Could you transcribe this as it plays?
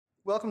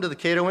Welcome to the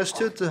Cato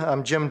Institute.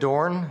 I'm Jim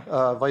Dorn,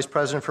 Vice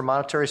President for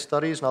Monetary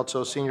Studies and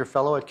also Senior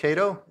Fellow at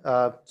Cato.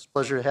 It's a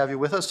pleasure to have you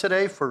with us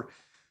today for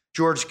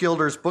George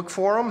Gilder's book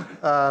forum.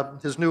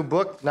 His new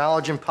book,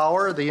 Knowledge and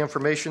Power, The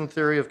Information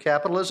Theory of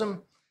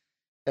Capitalism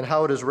and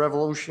How It is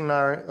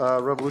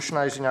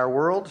Revolutionizing Our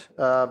World.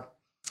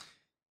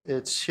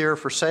 It's here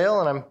for sale,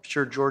 and I'm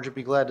sure George would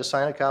be glad to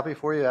sign a copy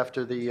for you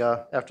after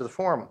the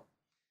forum.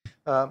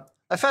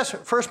 I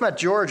first met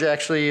George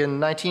actually in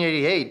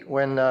 1988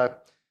 when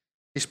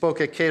he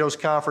spoke at Cato's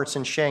conference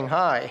in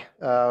Shanghai,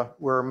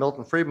 where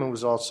Milton Friedman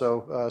was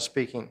also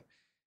speaking.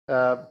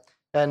 And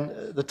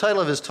the title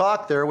of his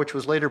talk there, which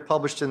was later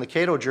published in the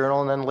Cato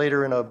Journal and then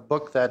later in a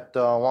book that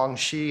Wang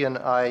Xi and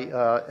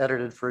I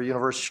edited for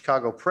University of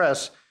Chicago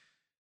Press,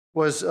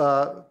 was,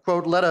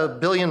 quote, "Let a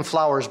Billion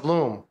Flowers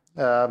Bloom."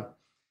 In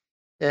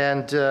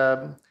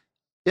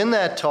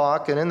that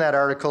talk and in that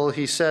article,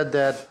 he said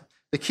that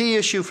the key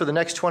issue for the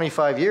next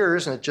 25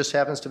 years, and it just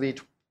happens to be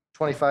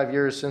 25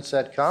 years since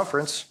that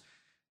conference,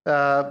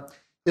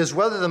 is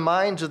whether the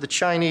minds of the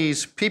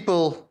Chinese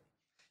people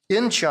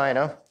in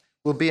China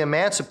will be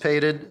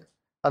emancipated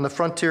on the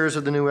frontiers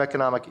of the new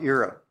economic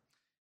era.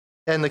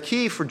 And the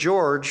key for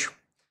George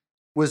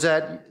was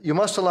that you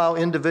must allow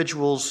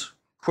individuals,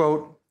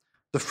 quote,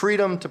 the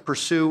freedom to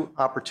pursue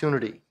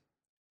opportunity.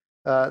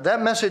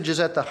 That message is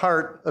at the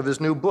heart of his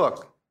new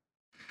book,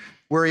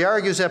 where he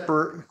argues that,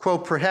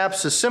 quote,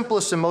 perhaps the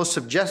simplest and most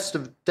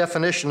suggestive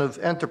definition of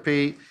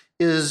entropy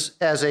is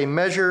as a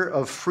measure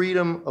of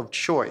freedom of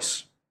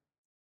choice.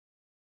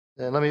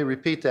 And let me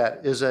repeat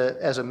that, as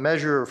a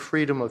measure of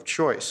freedom of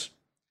choice.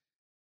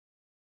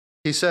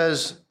 He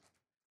says,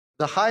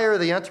 the higher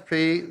the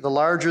entropy, the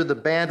larger the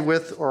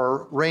bandwidth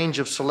or range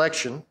of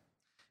selection,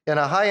 and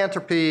a high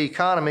entropy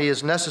economy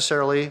is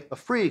necessarily a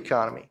free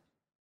economy.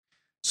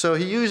 So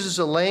he uses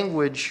a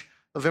language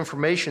of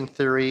information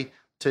theory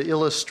to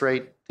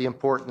illustrate the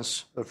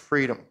importance of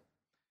freedom.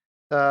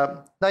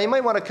 Now, you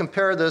might want to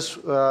compare this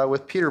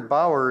with Peter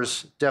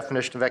Bauer's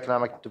definition of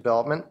economic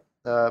development.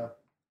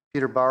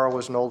 Peter Bauer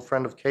was an old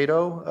friend of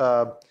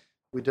Cato.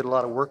 We did a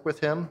lot of work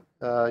with him.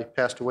 He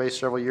passed away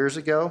several years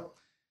ago.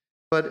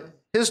 But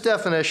his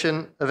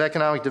definition of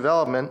economic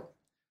development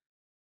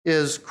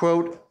is,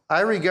 quote,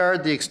 I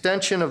regard the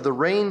extension of the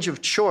range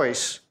of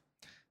choice,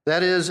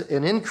 that is,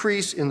 an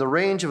increase in the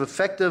range of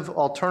effective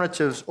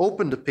alternatives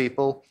open to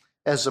people,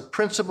 as a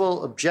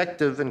principal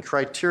objective and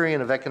criterion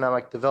of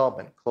economic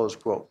development, close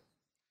quote.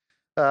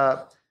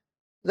 That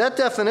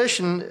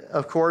definition,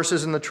 of course,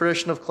 is in the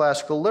tradition of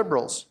classical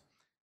liberals.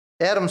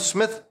 Adam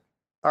Smith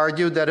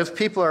argued that if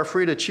people are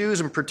free to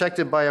choose and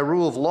protected by a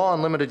rule of law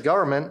and limited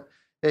government,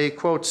 a,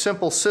 quote,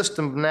 simple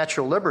system of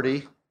natural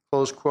liberty,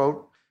 close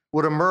quote,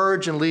 would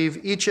emerge and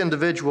leave each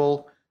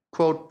individual,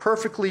 quote,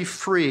 perfectly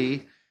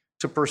free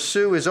to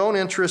pursue his own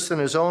interests in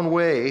his own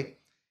way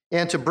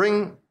and to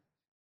bring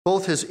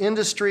both his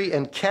industry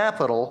and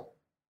capital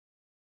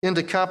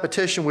into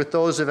competition with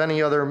those of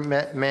any other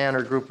man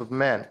or group of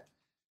men.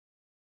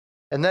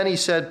 And then he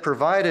said,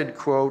 provided,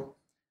 quote,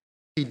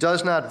 he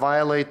does not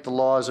violate the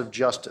laws of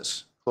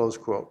justice, close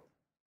quote.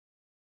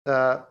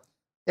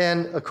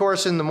 And of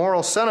course, in the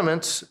moral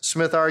sentiments,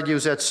 Smith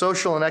argues that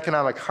social and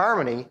economic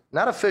harmony,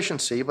 not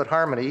efficiency, but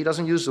harmony, he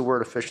doesn't use the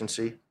word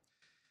efficiency,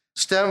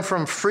 stem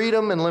from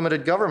freedom and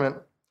limited government.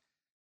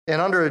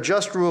 And under a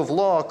just rule of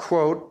law,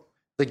 quote,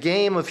 the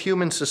game of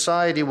human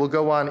society will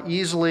go on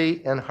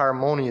easily and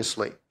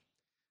harmoniously.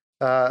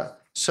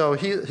 So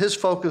his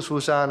focus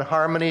was on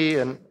harmony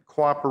and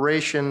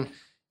cooperation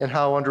and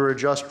how under a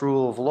just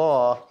rule of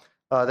law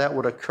that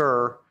would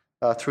occur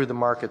through the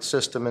market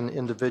system and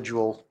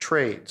individual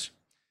trades.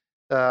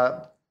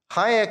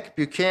 Hayek,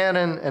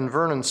 Buchanan, and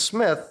Vernon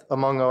Smith,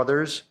 among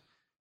others,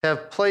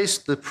 have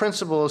placed the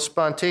principle of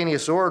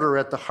spontaneous order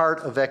at the heart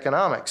of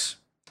economics.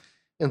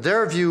 In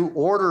their view,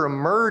 order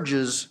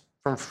emerges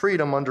from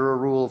freedom under a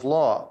rule of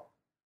law.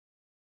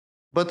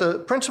 But the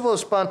principle of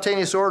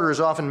spontaneous order is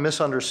often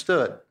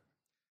misunderstood.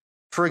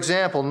 For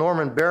example,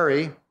 Norman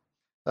Berry, in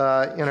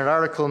an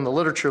article in the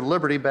Literature of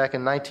Liberty back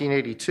in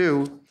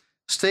 1982,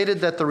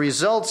 stated that the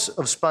results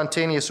of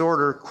spontaneous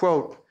order,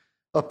 quote,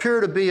 appear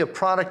to be a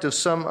product of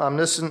some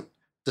omniscient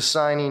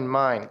designing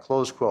mind,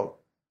 close quote.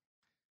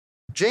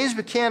 James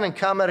Buchanan,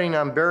 commenting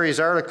on Berry's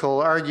article,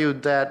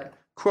 argued that,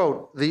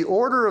 quote, the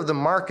order of the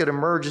market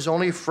emerges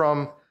only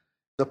from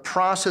the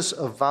process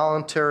of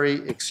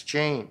voluntary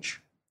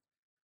exchange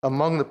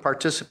among the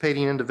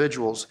participating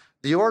individuals.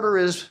 The order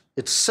is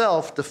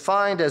itself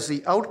defined as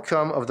the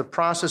outcome of the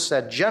process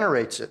that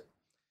generates it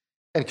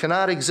and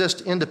cannot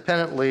exist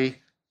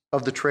independently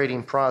of the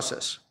trading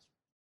process.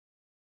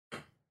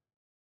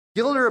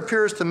 Gilder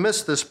appears to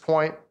miss this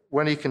point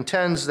when he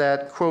contends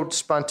that, quote,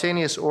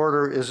 spontaneous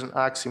order is an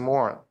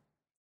oxymoron,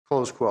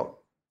 close quote,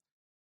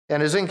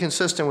 and is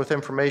inconsistent with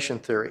information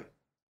theory.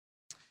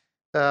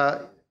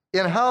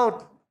 In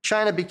How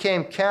China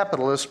Became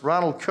Capitalist,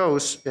 Ronald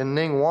Coase and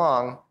Ning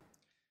Wang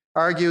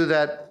argue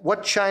that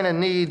what China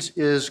needs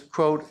is,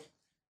 quote,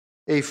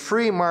 a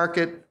free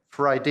market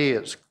for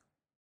ideas.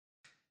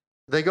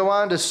 They go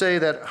on to say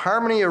that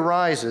harmony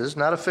arises,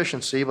 not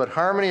efficiency, but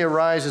harmony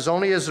arises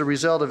only as a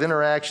result of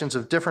interactions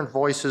of different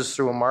voices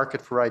through a market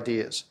for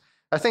ideas.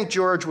 I think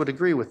George would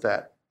agree with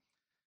that.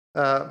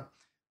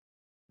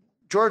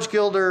 George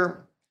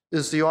Gilder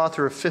is the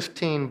author of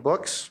 15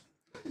 books,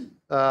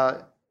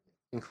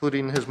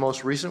 including his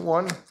most recent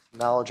one,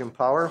 Knowledge and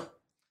Power,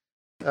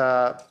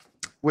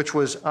 which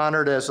was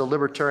honored as a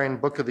Libertarian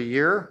Book of the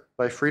Year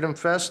by Freedom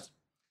Fest.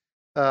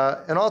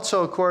 And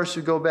also, of course,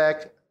 you go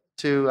back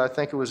to, I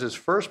think it was his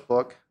first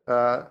book,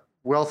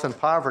 Wealth and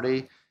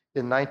Poverty,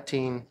 in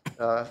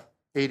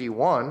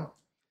 1981,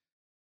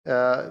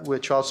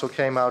 which also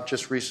came out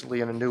just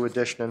recently in a new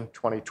edition in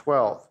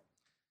 2012.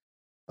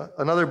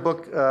 Another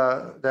book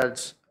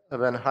that's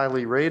been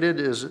highly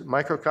rated is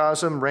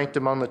Microcosm, ranked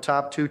among the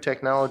top 2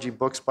 technology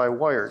books by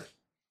Wired.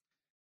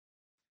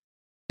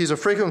 He's a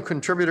frequent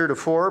contributor to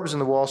Forbes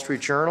and the Wall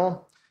Street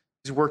Journal.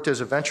 He's worked as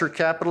a venture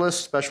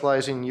capitalist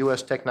specializing in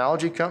U.S.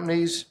 technology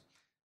companies.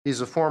 He's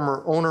a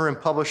former owner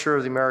and publisher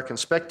of the American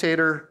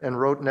Spectator and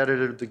wrote and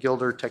edited the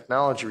Gilder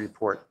Technology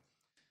Report.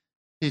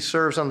 He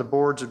serves on the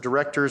boards of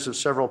directors of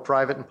several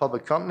private and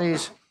public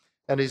companies,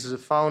 and he's the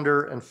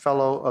founder and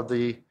fellow of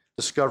the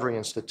Discovery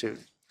Institute.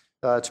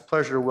 It's a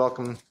pleasure to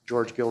welcome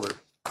George Gilder.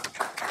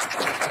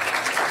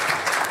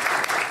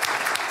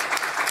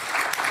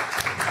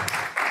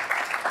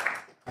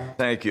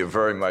 Thank you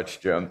very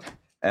much, Jim.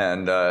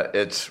 And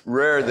it's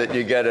rare that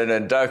you get an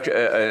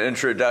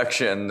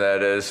introduction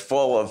that is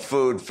full of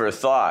food for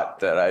thought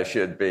that I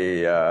should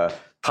be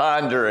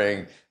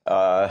pondering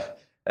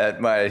at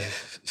my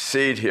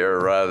seat here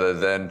rather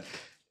than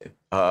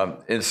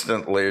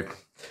instantly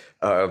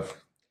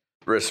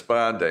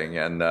responding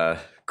and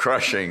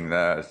crushing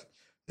the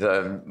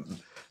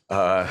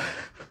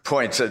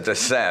points of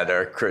dissent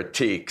or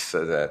critiques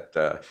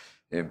that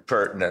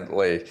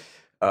impertinently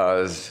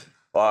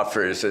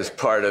offers as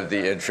part of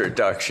the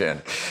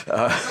introduction.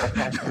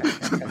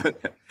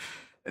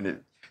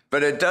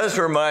 But it does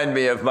remind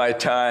me of my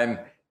time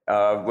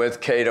with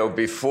Cato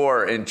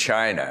before in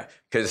China,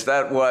 because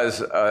that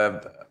was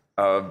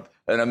an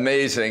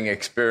amazing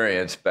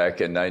experience back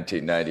in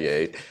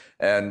 1998.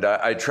 And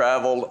I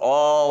traveled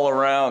all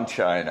around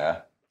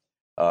China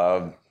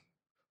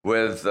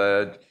with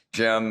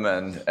Jim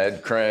and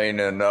Ed Crane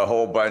and a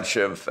whole bunch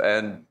of,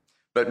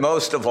 but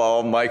most of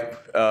all,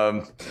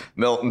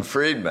 Milton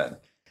Friedman.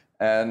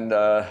 And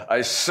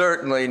I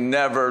certainly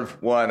never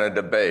won a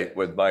debate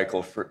with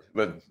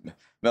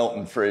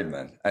Milton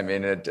Friedman. I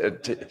mean,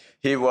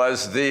 he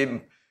was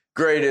the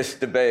greatest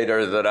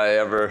debater that I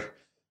ever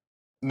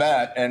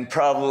met and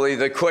probably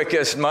the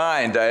quickest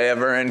mind I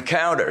ever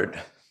encountered.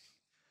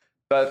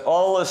 But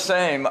all the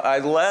same, I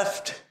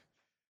left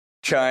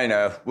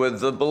China with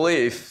the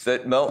belief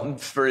that Milton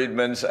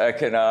Friedman's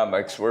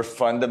economics were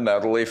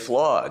fundamentally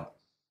flawed.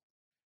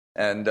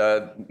 And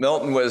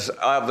Milton was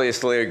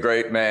obviously a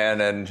great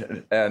man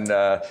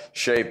and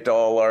shaped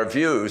all our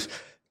views.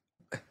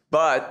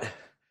 But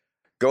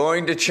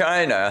going to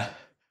China,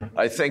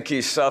 I think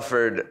he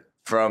suffered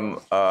from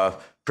a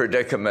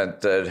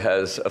predicament that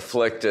has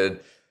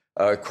afflicted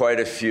quite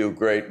a few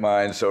great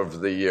minds over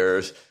the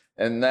years,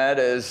 and that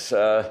is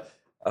the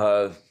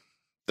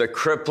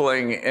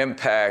crippling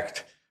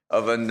impact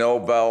of a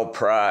Nobel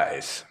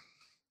Prize.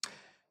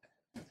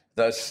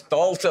 The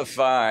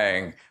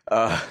stultifying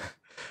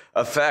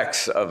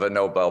effects of a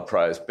Nobel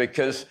Prize,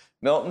 because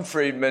Milton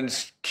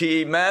Friedman's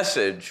key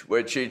message,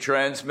 which he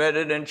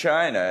transmitted in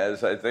China,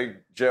 as I think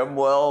Jim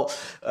will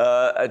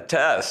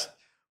attest,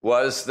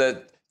 was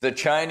that the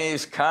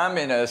Chinese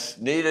communists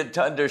needed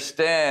to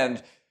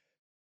understand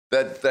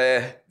that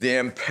the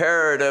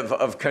imperative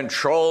of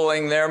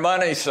controlling their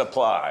money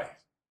supply.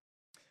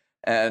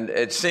 And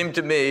it seemed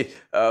to me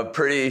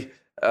pretty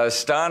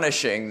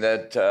astonishing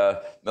that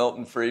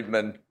Milton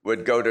Friedman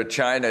would go to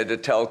China to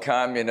tell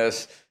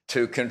communists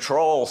to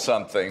control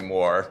something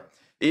more,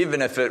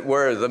 even if it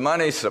were the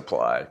money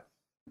supply.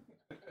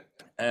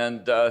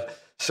 And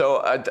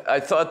so I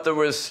thought there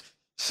was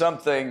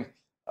something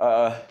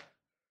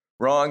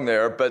wrong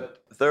there,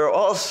 but there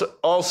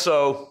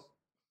also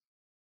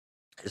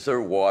is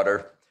there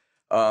water?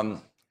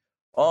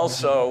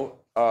 Also,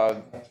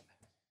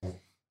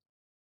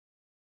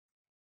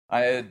 I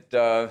had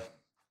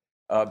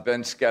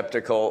been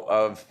skeptical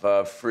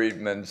of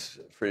Friedman's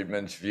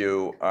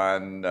view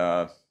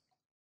on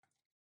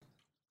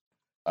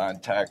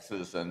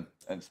taxes and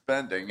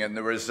spending, and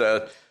there was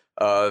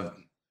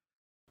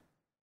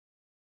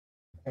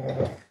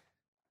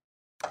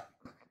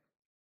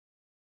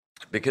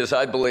because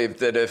I believe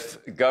that if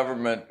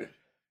government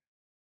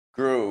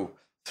grew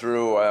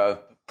through a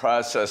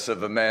process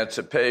of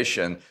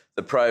emancipation,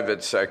 the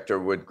private sector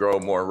would grow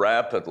more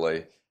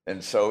rapidly.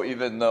 And so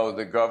even though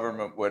the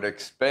government would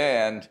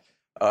expand,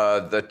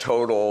 the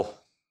total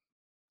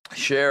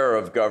share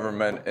of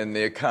government in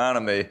the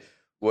economy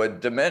would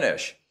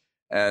diminish.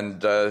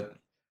 And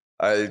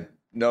I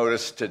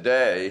noticed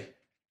today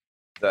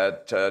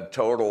that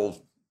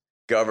total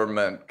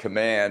government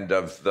command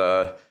of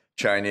the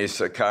Chinese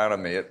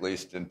economy, at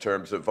least in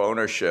terms of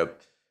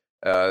ownership,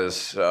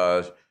 has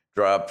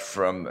dropped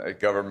from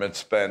government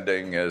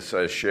spending as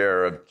a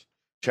share of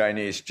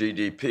Chinese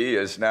GDP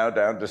is now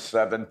down to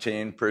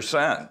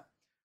 17%,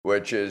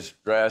 which is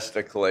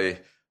drastically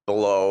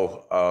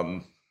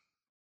below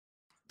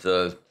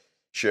the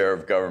share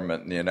of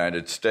government in the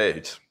United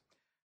States.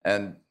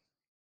 And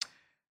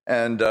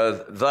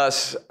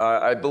thus,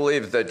 I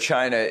believe that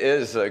China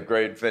is a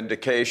great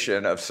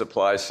vindication of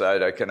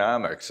supply-side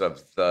economics,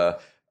 of the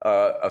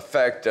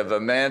effect of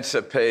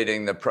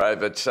emancipating the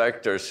private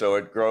sector so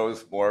it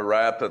grows more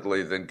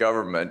rapidly than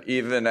government,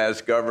 even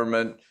as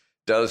government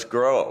does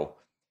grow.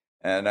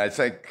 And I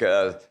think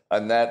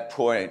on that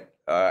point,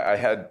 I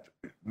had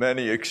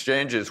many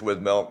exchanges with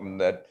Milton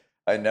that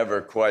I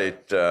never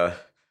quite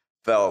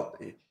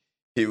felt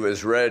he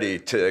was ready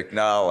to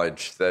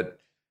acknowledge that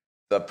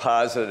the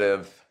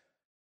positive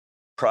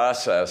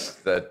process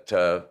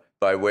that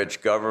by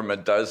which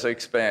government does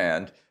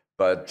expand,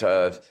 but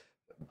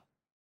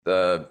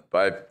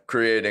by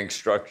creating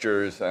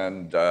structures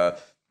and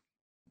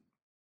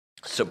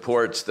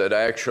supports that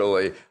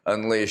actually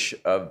unleash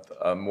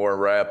a more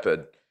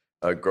rapid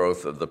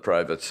growth of the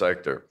private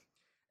sector.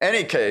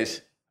 Any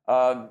case,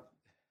 at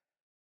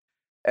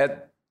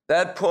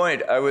that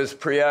point, I was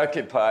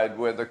preoccupied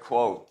with a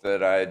quote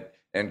that I'd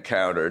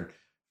encountered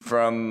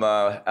from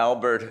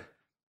Albert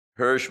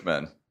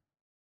Hirschman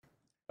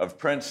of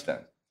Princeton.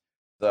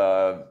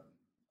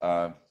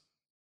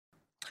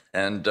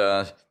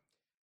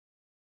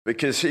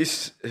 Because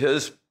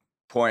his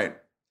point,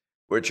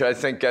 which I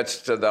think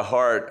gets to the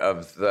heart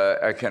of the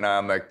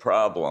economic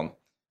problem,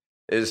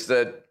 is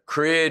that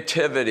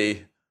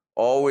creativity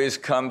always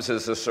comes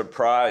as a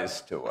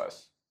surprise to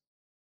us.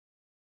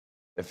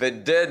 If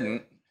it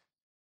didn't,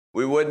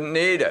 we wouldn't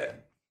need it.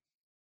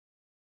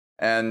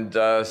 And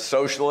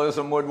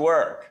socialism would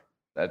work.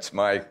 That's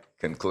my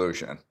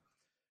conclusion.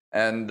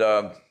 And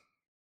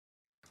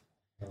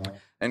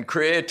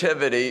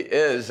creativity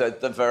is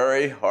at the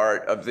very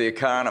heart of the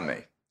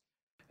economy.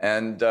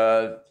 And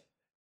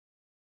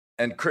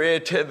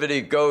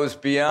creativity goes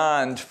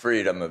beyond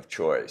freedom of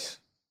choice.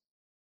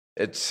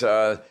 It's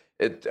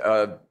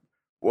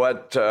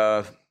what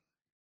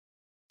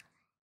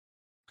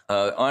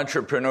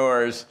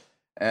entrepreneurs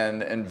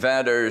and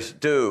inventors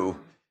do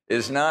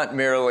is not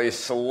merely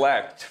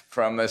select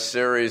from a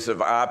series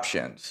of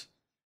options,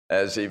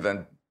 as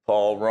even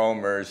Paul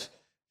Romer's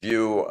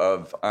view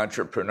of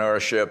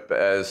entrepreneurship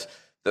as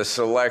the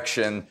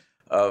selection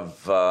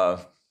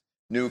of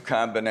new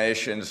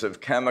combinations of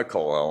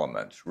chemical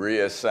elements,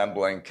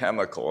 reassembling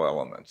chemical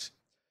elements.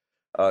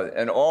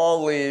 And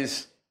all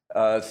these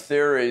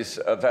theories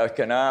of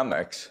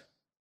economics,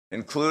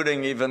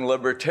 including even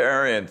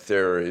libertarian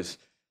theories,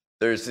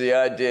 there's the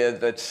idea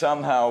that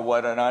somehow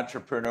what an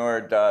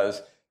entrepreneur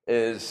does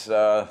is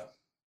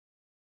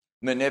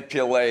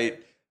manipulate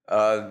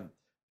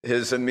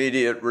his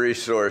immediate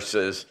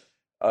resources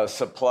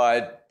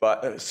supplied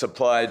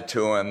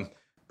to him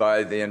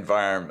by the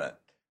environment.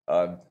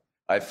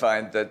 I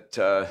find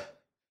that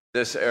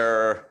this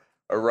error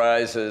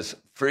arises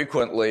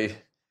frequently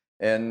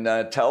in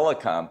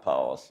telecom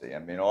policy. I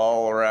mean,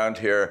 all around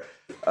here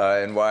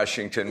in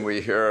Washington,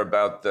 we hear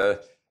about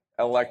the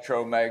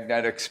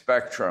electromagnetic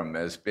spectrum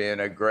as being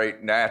a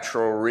great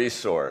natural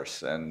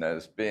resource and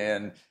as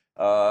being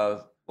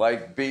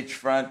like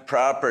beachfront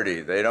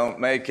property. They don't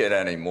make it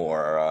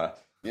anymore.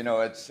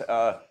 It's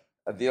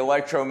the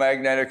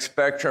electromagnetic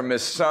spectrum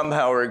is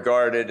somehow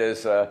regarded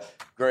as a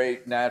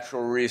great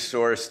natural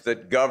resource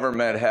that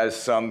government has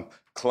some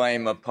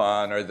claim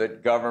upon, or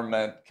that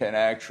government can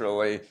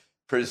actually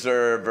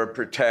preserve or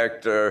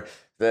protect, or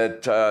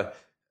that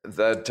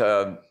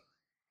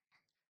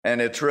and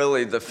it's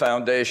really the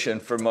foundation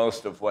for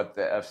most of what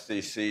the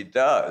FCC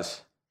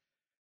does.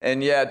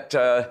 And yet,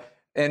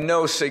 in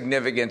no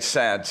significant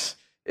sense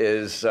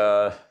is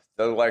the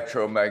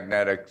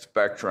electromagnetic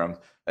spectrum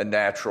a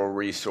natural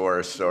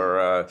resource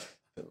or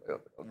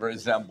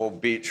resemble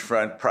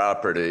beachfront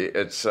property.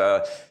 It's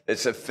a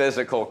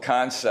physical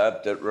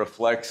concept that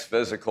reflects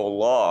physical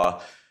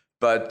law,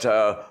 but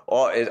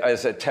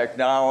as a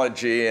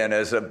technology and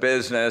as a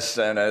business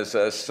and as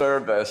a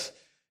service,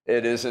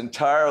 it is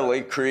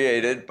entirely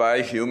created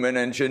by human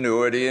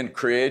ingenuity and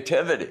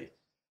creativity.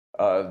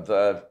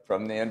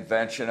 From the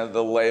invention of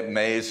the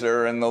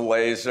maser and the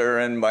laser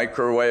and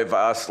microwave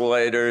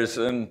oscillators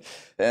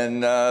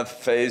and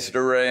phased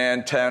array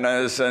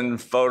antennas and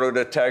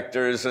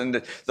photodetectors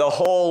and the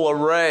whole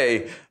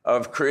array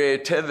of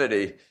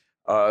creativity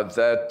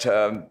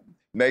that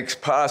makes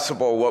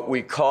possible what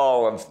we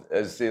call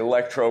as the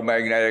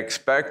electromagnetic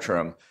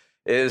spectrum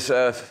is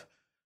a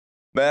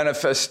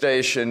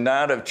manifestation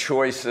not of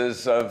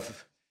choices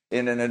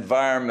in an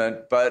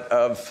environment, but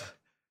of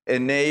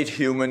innate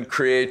human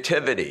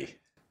creativity,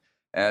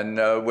 and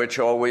which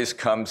always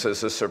comes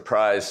as a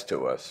surprise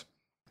to us.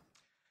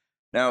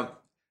 Now,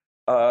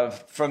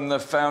 from the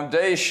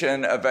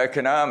foundation of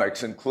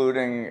economics,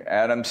 including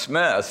Adam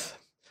Smith,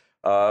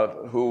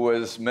 who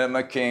was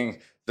mimicking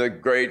the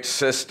great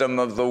system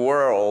of the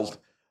world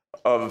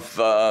of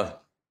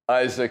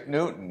Isaac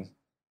Newton,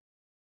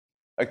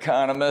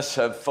 economists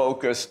have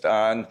focused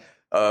on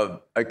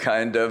a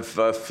kind of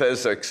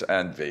physics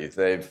envy.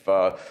 They've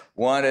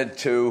wanted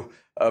to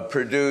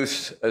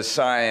produce a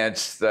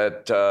science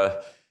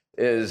that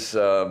is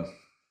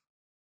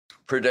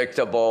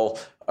predictable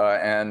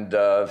and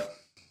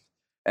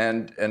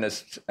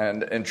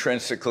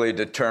intrinsically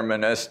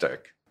deterministic.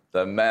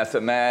 The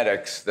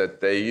mathematics that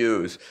they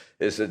use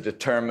is a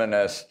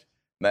determinist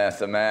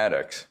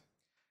mathematics.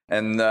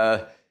 And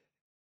the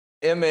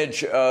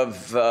image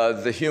of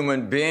the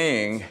human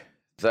being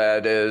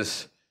that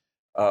is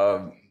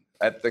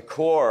at the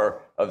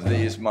core of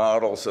these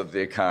models of the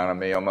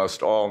economy,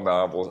 almost all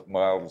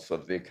models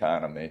of the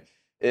economy,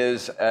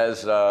 is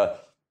as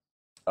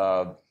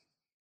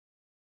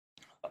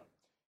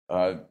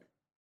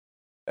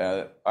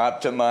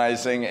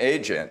optimizing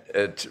agent.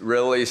 It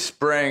really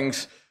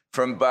springs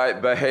from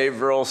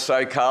behavioral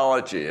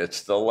psychology.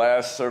 It's the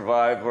last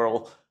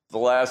survival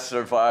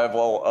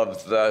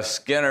of the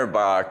Skinner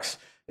box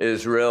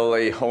is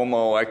really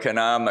Homo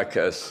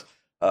economicus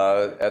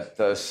at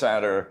the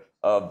center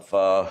of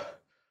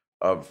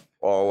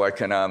all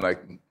economic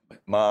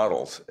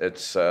models.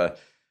 It's the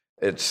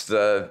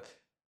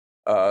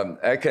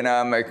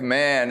economic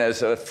man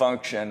as a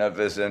function of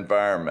his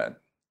environment,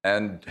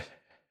 and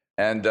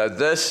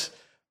this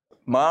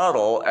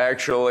model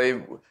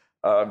actually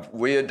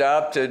we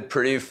adopted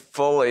pretty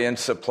fully in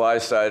supply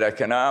side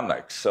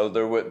economics. So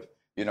there would,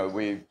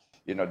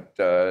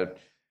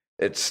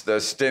 it's the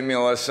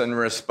stimulus and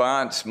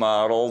response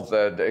model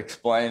that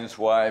explains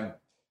why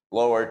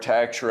lower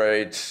tax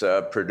rates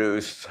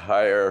produce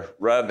higher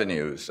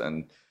revenues,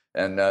 and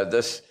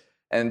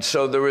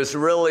so there was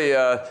really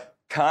a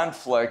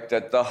conflict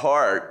at the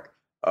heart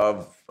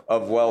of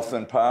wealth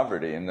and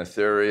poverty in the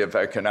theory of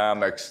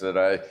economics that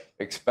I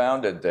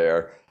expounded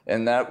there,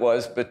 and that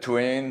was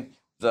between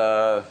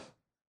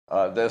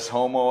this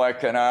Homo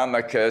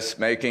economicus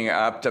making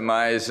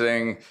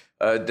optimizing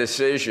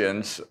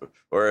decisions,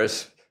 or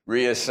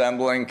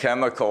reassembling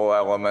chemical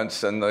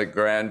elements in the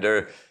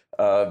grander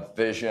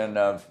vision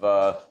of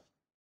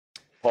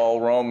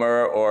Paul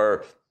Romer,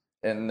 or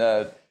in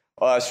the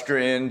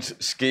Austrian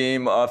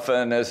scheme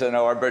often as an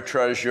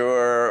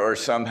arbitrageur, or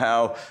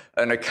somehow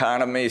an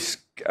economy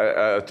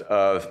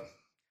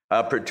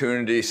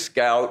opportunity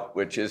scout,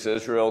 which is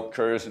Israel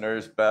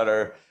Kirzner's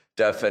better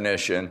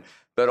definition.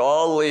 But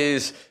all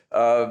these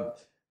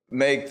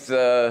make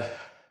the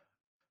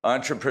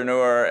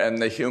entrepreneur and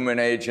the human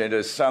agent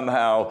as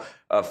somehow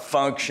a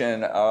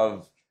function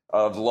of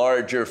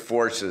larger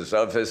forces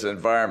of his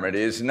environment.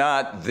 He is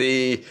not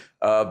the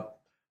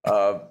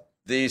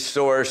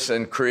source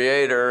and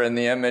creator in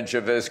the image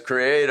of his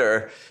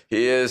creator.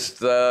 He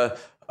is a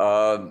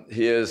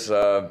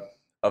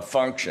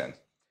function,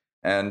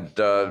 and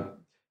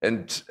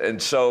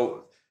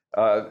so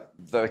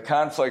the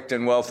conflict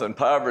in wealth and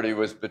poverty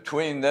was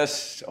between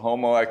this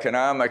Homo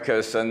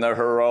economicus and the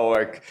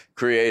heroic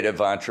creative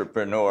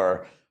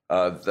entrepreneur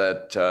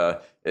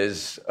that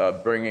is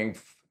bringing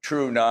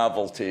true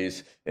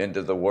novelties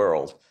into the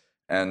world,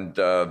 and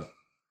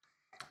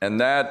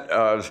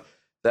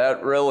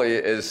that really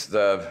is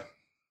the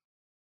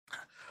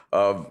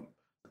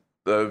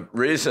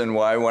reason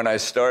why, when I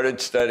started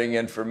studying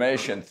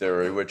information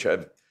theory, which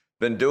I've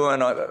been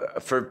doing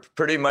for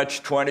pretty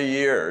much 20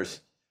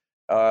 years,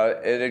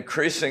 it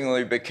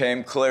increasingly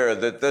became clear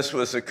that this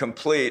was a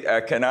complete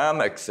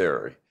economic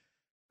theory,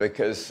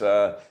 because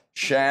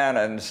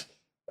Shannon's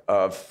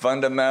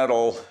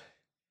fundamental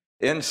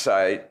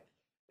insight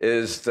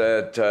is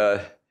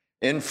that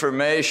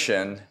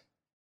information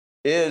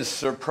is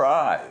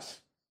surprise,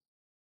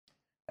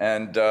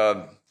 and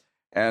that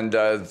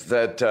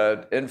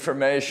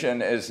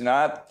information is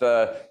not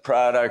the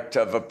product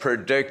of a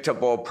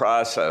predictable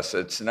process.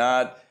 It's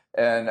not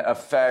an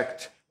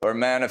effect or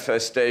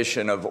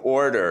manifestation of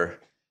order.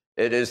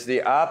 It is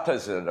the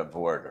opposite of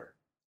order.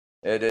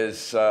 It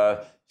is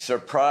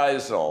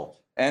surprisal,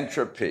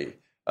 entropy,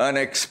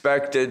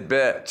 unexpected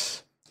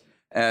bits.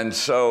 And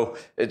so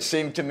it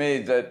seemed to me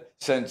that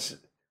since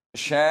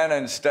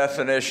Shannon's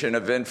definition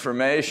of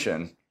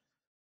information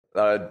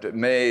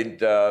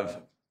made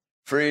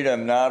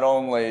freedom not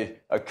only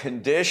a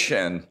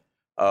condition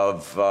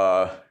of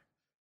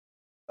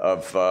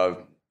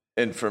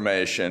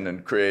information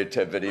and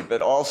creativity,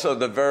 but also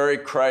the very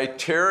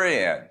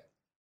criterion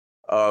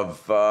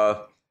of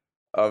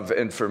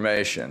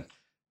information,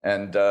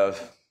 and I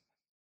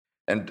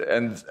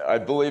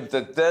believe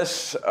that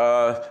this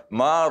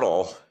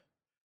model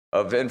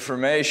of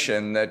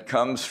information that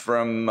comes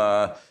from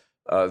the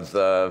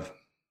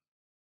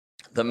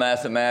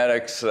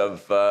mathematics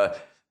of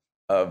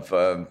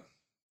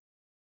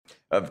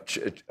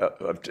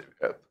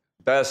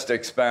best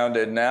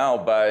expounded now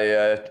by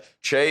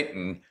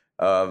Chaitin,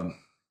 a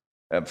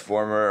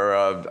former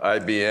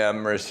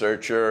IBM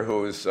researcher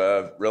who's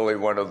really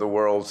one of the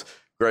world's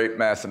great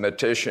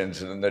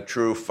mathematicians and the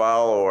true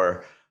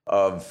follower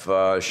of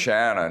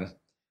Shannon,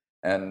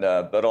 and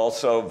but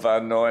also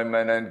von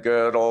Neumann and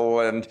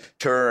Gödel and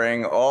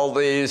Turing, all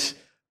these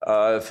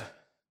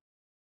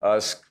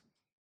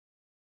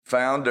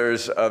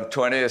founders of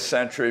 20th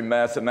century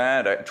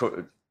mathematics,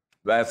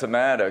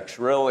 mathematics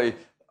really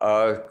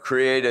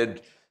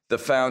created the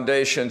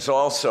foundations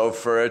also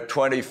for a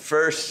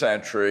 21st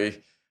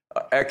century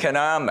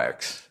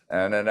economics,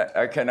 and an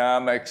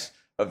economics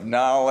of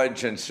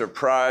knowledge and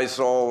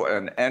surprisal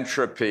and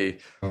entropy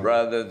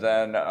rather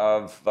than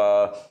of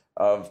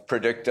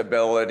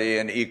predictability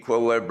and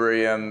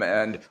equilibrium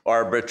and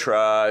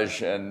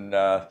arbitrage,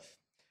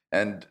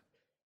 and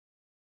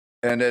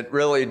it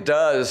really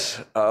does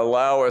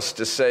allow us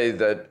to say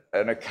that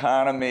an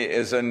economy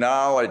is a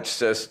knowledge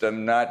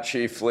system, not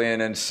chiefly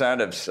an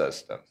incentive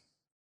system.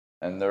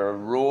 And there are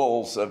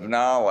rules of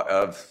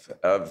knowledge,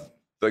 of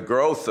the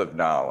growth of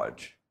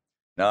knowledge.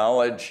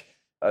 Knowledge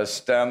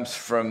stems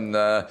from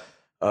the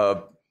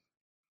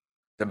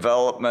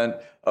development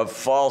of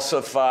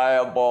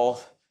falsifiable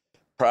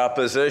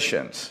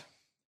propositions.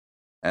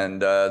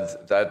 And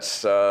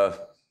that's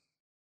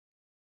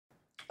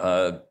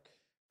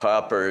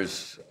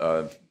Popper's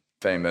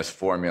famous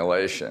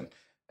formulation.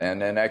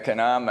 And in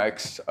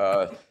economics,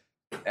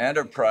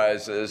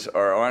 enterprises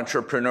are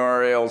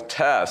entrepreneurial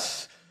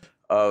tests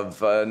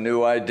of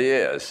new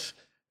ideas,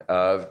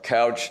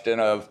 couched in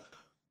a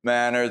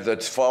manner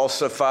that's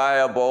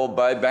falsifiable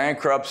by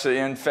bankruptcy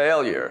and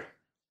failure.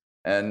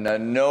 And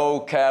no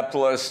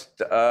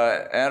capitalist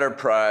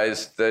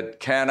enterprise that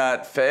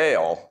cannot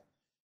fail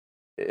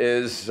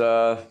is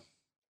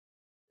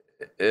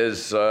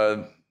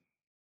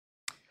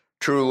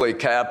truly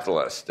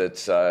capitalist.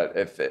 It's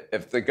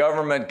if the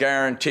government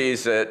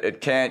guarantees it,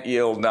 it can't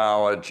yield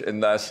knowledge,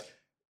 and thus,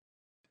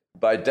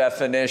 by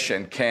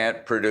definition,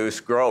 can't produce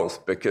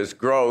growth, because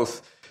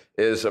growth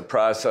is a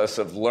process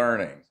of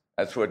learning.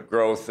 That's what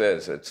growth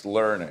is. It's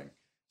learning.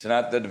 It's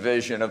not the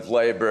division of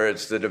labor.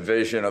 It's the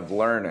division of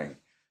learning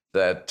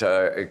that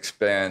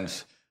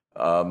expands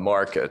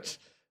markets,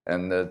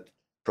 and the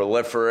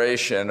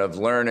proliferation of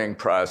learning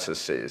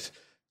processes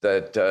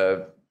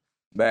that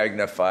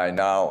magnify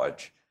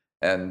knowledge.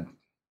 And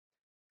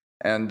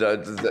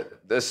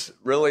this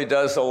really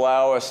does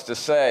allow us to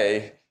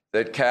say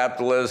that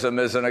capitalism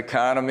is an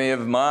economy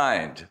of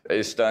mind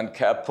based on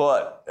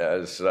caput,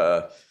 as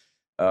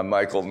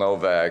Michael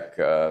Novak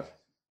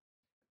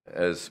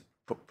has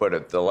put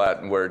it, the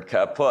Latin word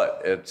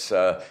caput. It's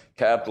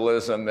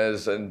capitalism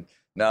is a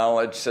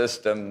knowledge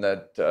system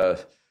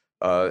that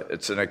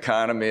it's an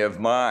economy of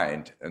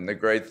mind. And the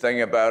great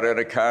thing about an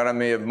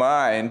economy of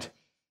mind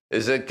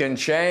is it can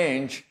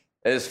change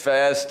as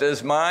fast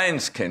as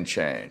minds can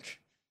change.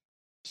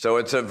 So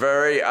it's a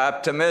very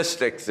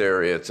optimistic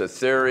theory. It's a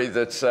theory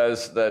that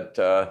says that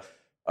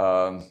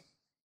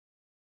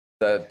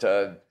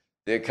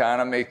the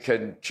economy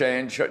could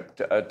change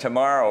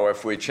tomorrow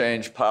if we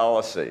change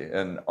policy.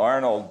 And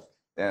Arnold,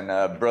 in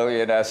a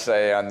brilliant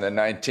essay on the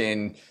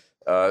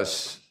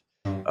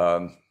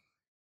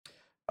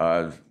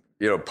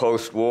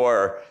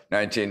post-war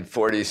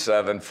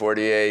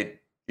 1947-48,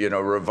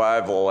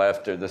 revival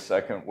after the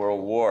Second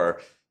World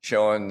War,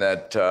 showing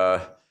that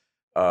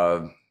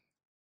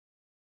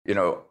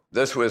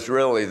this was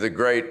really the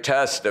great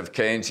test of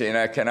Keynesian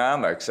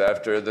economics.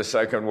 After the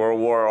Second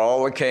World War,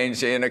 all the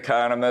Keynesian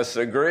economists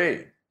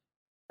agreed,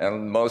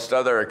 and most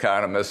other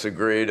economists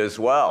agreed as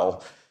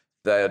well,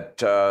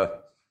 that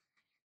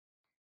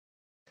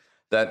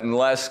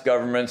unless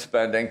government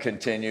spending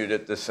continued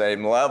at the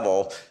same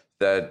level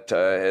that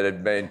it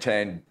had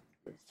maintained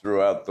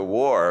throughout the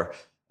war,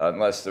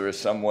 unless there was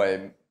some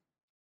way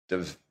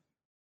to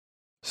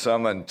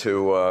summon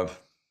to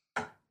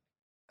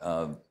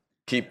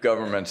keep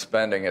government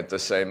spending at the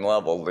same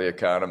level, the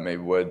economy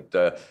would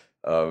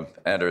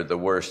enter the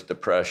worst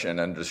depression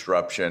and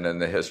disruption in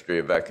the history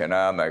of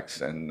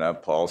economics, and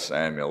Paul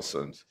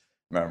Samuelson's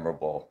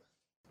memorable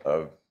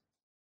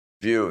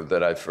view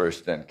that I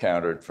first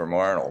encountered from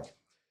Arnold.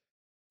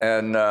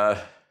 And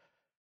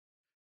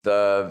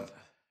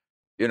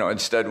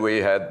instead we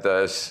had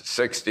the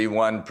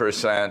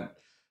 61%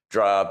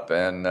 drop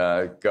in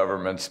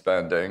government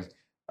spending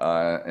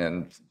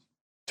in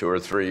 2 or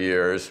 3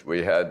 years.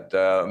 We had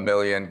 1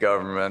 million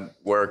government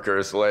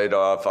workers laid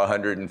off,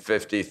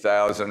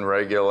 150,000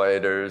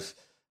 regulators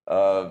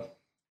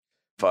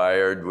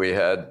fired. We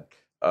had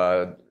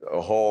a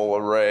whole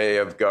array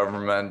of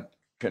government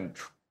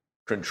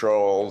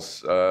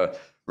controls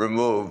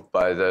removed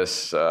by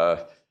this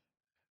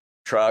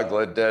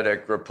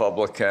troglodytic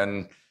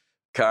Republican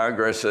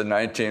Congress in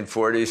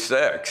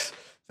 1946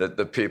 that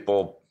the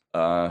people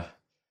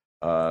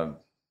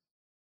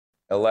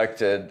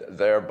elected,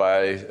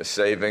 thereby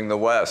saving the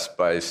West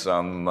by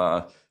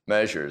some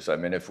measures. I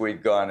mean, if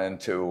we'd gone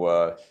into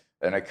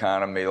an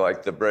economy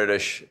like the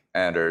British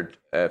entered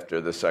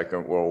after the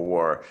Second World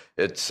War,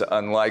 it's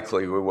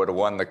unlikely we would have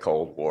won the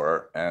Cold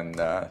War, and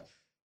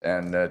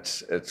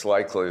it's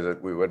likely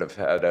that we would have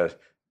had a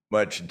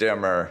much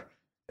dimmer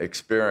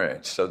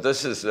experience. So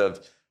this is the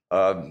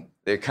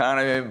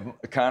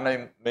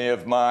economy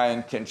of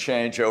mind can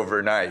change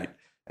overnight,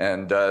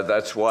 and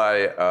that's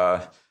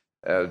why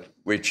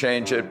we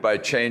change it by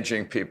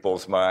changing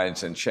people's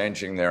minds and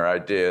changing their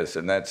ideas,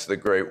 and that's the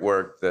great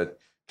work that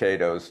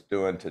Cato's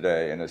doing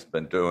today and has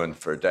been doing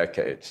for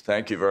decades.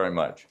 Thank you very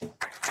much.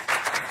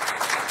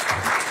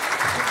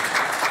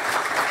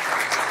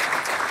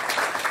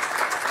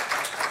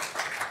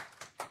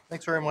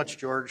 Thanks very much,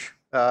 George.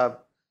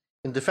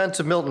 In defense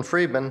of Milton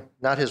Friedman,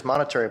 not his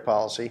monetary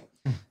policy,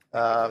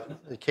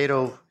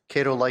 Cato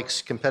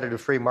likes competitive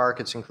free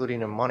markets,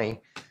 including in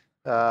money.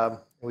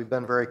 We've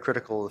been very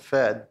critical of the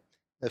Fed.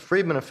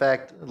 Friedman, in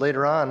fact,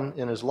 later on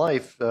in his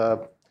life,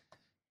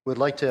 would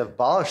like to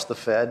abolish the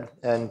Fed,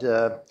 and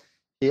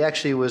he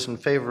actually was in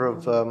favor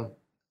of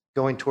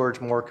going towards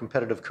more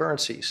competitive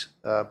currencies,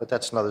 but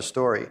that's another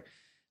story.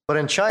 But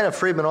in China,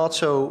 Friedman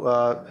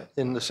also,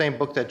 in the same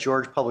book that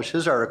George published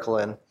his article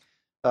in,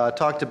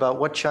 talked about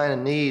what China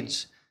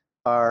needs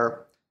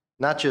are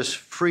not just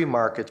free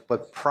markets,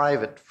 but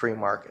private free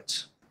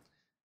markets.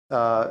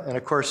 And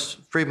of course,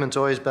 Friedman's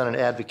always been an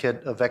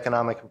advocate of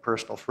economic and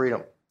personal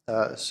freedom.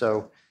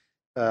 So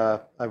I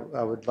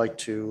would like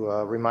to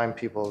remind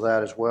people of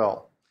that as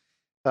well.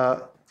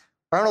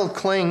 Arnold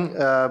Kling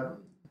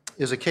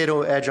is a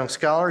Cato adjunct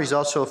scholar. He's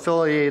also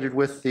affiliated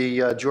with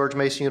the George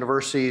Mason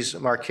University's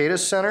Marcatus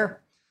Center.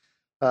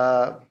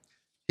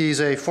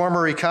 He's a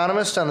former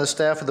economist on the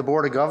staff of the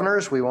Board of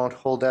Governors. We won't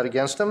hold that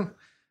against him.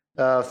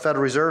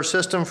 Federal Reserve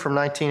System from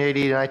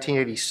 1980 to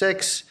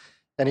 1986.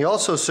 And he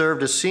also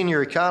served as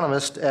senior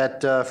economist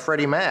at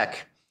Freddie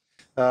Mac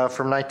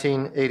from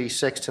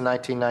 1986 to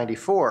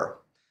 1994.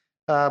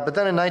 But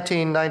then in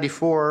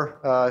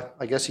 1994,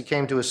 I guess he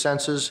came to his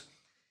senses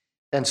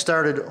and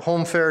started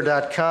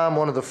homefair.com,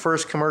 one of the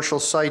first commercial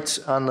sites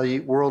on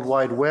the World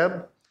Wide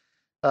Web.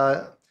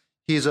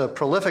 He's a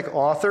prolific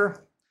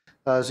author.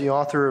 He's the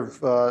author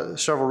of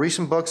several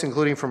recent books,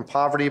 including From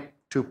Poverty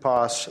to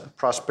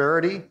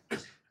Prosperity,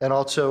 and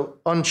also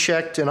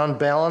Unchecked and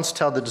Unbalanced,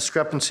 How the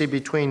Discrepancy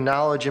Between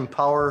Knowledge and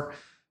Power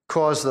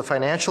Caused the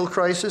Financial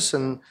Crisis.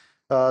 And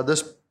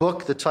this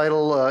book, the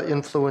title,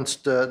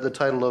 influenced the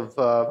title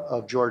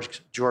of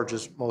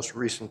George's most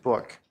recent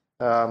book.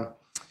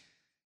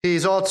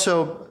 He's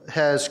also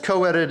has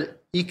co-edited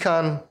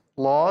Econ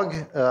Log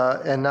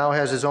and now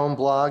has his own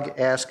blog,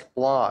 Ask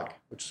Blog,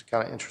 which is a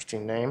kind of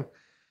interesting name.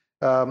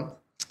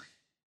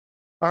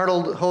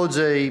 Arnold holds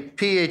a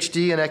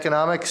PhD in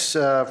economics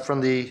from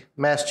the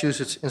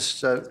Massachusetts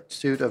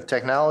Institute of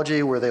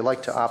Technology, where they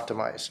like to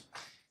optimize.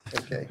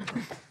 Okay.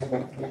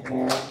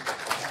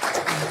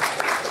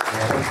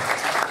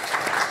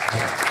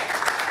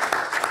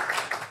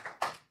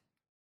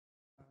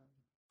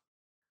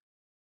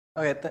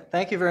 Okay,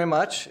 thank you very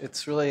much.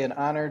 It's really an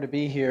honor to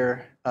be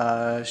here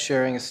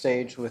sharing a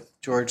stage with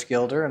George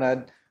Gilder, and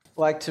I'd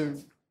like to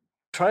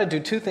try to do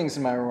two things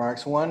in my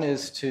remarks. One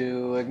is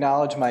to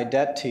acknowledge my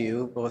debt to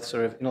you, both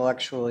sort of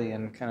intellectually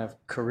and kind of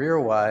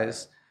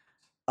career-wise,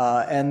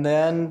 and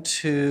then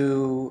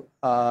to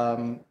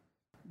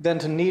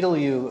needle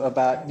you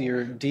about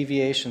your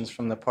deviations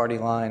from the party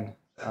line.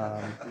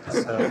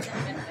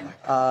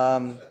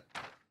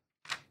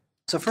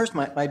 So first,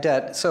 my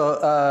debt.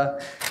 So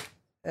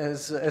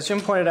as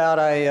Jim pointed out,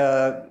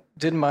 I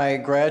did my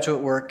graduate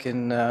work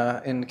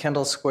in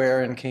Kendall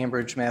Square in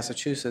Cambridge,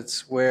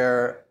 Massachusetts,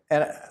 where,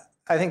 and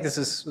I think this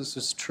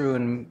is true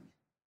in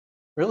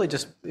really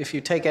just if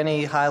you take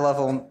any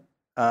high-level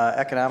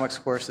economics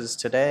courses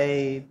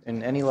today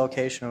in any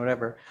location or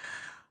whatever,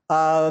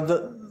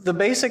 the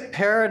basic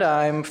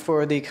paradigm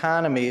for the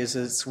economy is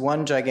it's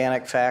one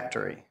gigantic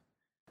factory.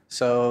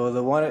 So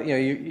the one,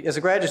 as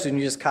a graduate student,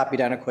 you just copy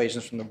down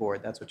equations from the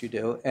board. That's what you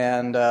do.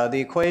 And the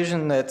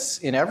equation that's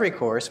in every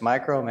course,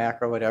 micro,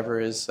 macro, whatever,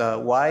 is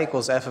y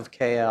equals f of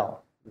KL,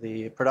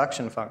 the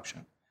production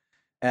function.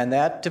 And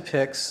that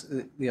depicts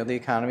the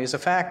economy as a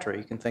factory.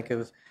 You can think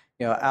of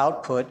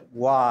output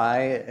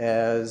Y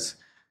as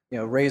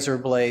razor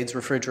blades,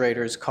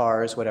 refrigerators,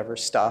 cars, whatever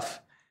stuff.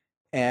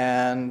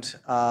 And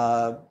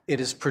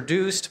it is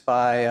produced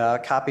by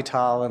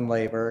capital and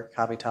labor,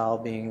 capital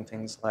being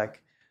things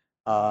like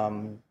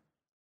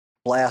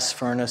blast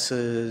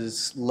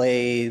furnaces,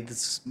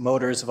 lathes,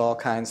 motors of all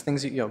kinds,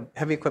 things,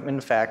 heavy equipment in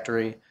the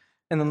factory.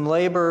 And then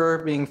labor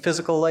being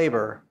physical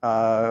labor,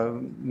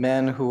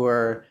 men who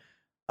are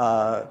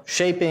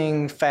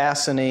shaping,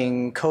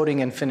 fastening,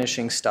 coating, and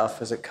finishing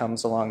stuff as it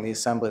comes along the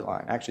assembly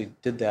line. I actually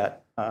did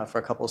that for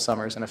a couple of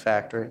summers in a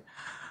factory.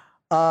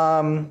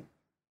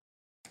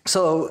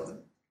 So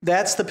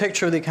that's the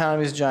picture of the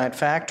economy as a giant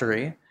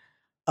factory.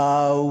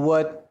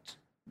 What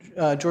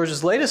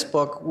George's latest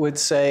book would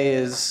say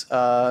is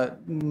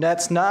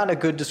that's not a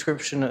good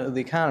description of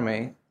the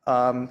economy.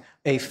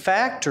 A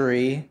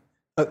factory,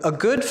 a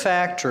good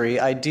factory,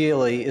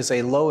 ideally, is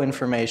a low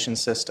information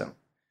system.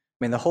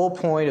 I mean, the whole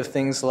point of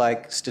things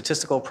like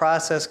statistical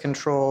process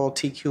control,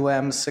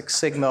 TQM, Six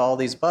Sigma, all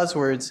these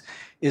buzzwords,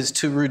 is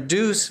to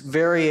reduce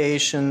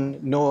variation,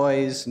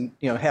 noise,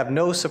 have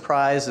no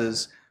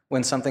surprises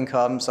when something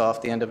comes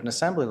off the end of an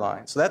assembly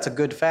line. So that's a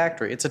good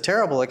factory. It's a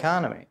terrible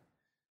economy.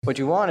 What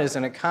you want is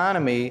an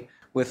economy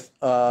with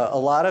a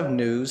lot of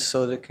news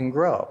so that it can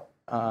grow.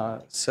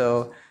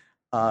 So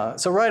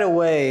right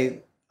away,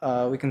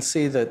 we can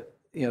see that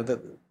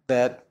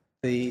that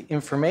the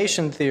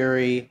information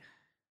theory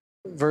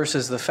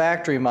versus the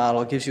factory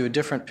model gives you a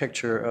different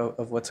picture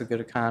of what's a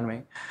good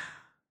economy.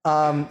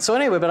 So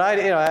anyway, but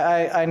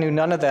I knew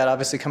none of that,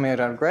 obviously, coming out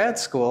of grad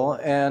school,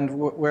 and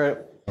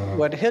where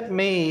what hit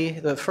me,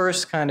 the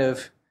first kind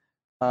of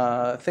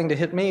thing to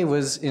hit me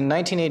was in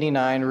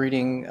 1989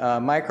 reading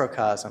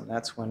Microcosm.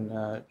 That's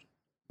when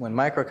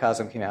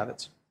Microcosm came out.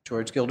 That's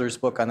George Gilder's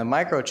book on the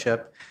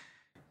microchip.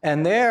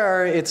 And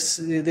there, it's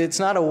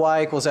not a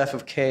y equals f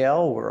of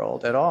KL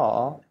world at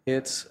all.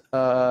 It's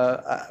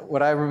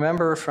what I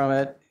remember from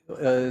it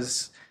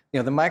is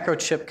the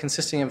microchip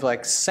consisting of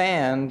like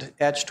sand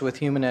etched with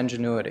human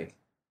ingenuity.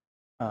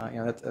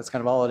 That's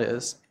kind of all it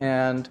is.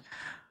 And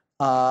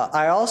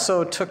I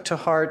also took to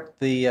heart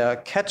the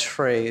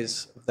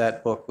catchphrase of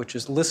that book, which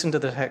is "Listen to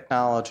the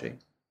technology."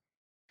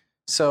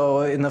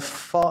 So in the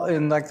fall,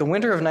 in like the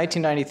winter of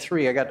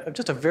 1993, I got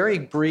just a very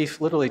brief,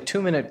 literally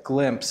 2-minute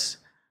glimpse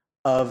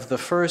of the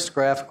first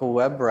graphical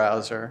web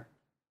browser,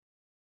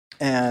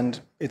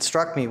 and it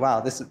struck me, wow,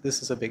 this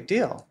is a big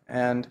deal.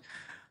 And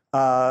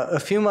a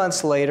few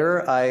months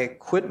later, I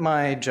quit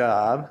my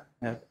job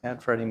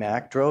at Freddie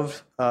Mac,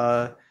 drove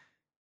a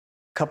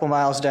couple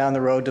miles down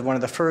the road to one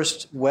of the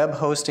first web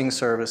hosting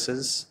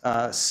services,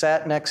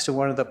 sat next to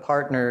one of the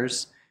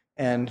partners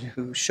and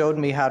who showed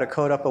me how to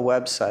code up a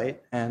website,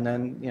 and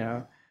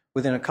then,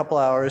 within a couple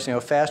hours,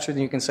 faster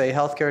than you can say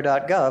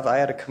healthcare.gov, I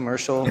had a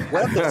commercial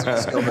web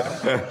business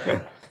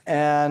going.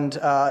 And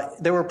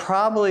there were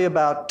probably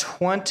about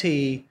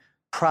 20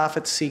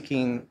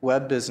 profit-seeking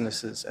web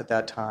businesses at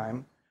that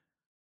time.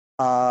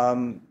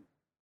 One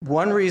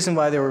reason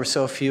why there were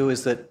so few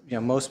is that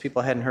most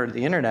people hadn't heard of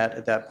the internet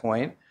at that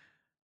point.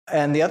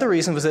 And the other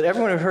reason was that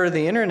everyone who heard of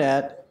the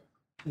internet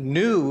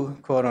knew,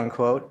 quote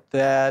unquote,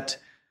 that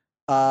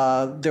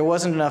there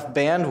wasn't enough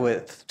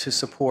bandwidth to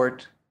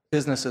support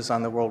businesses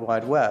on the World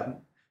Wide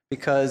Web.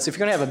 Because if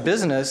you're going to have a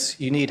business,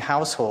 you need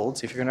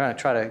households. If you're going to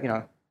try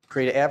to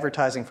create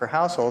advertising for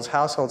households,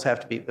 households have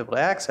to be able to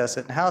access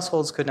it. And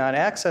households could not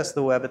access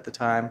the web at the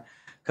time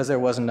because there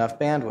wasn't enough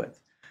bandwidth.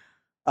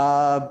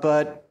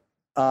 But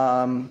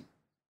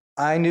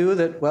I knew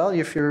that, well,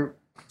 if you're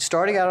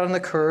starting out on the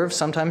curve,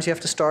 sometimes you have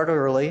to start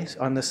early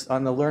on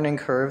the learning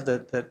curve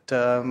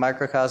that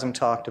Microcosm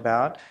talked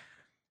about.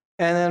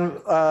 And then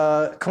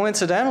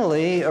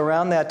coincidentally,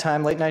 around that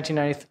time, late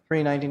 1993,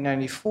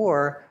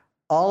 1994,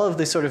 all of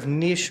the sort of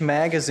niche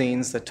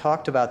magazines that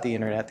talked about the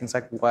internet, things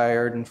like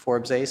Wired and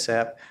Forbes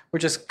ASAP, were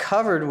just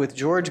covered with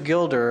George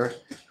Gilder,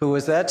 who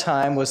at that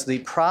time was the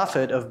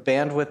prophet of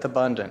bandwidth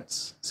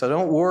abundance. So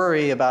don't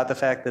worry about the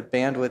fact that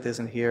bandwidth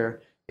isn't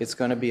here. It's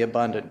going to be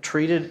abundant.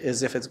 Treat it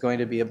as if it's going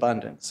to be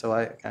abundant. So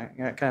I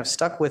kind of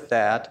stuck with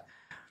that.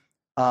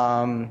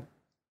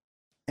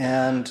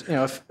 And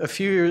a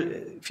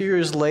few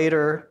years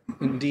later,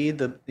 indeed,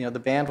 the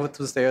bandwidth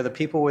was there, the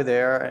people were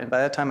there, and by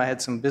that time I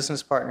had some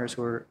business partners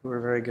who were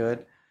very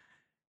good.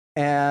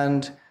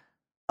 And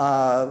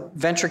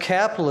venture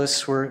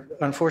capitalists were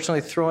unfortunately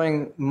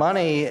throwing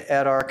money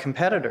at our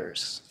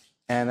competitors,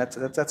 and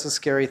that's a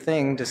scary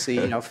thing to see,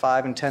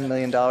 $5 and $10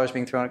 million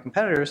being thrown at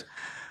competitors.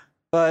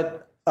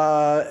 But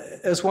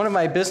as one of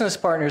my business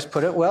partners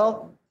put it,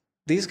 well,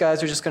 these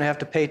guys are just going to have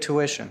to pay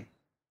tuition.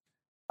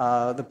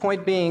 The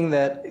point being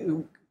that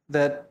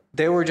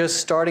they were just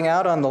starting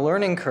out on the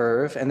learning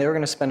curve, and they were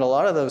going to spend a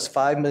lot of those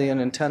 $5 million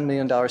and $10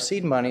 million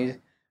seed money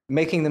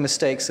making the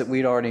mistakes that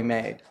we'd already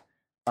made.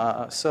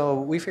 So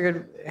we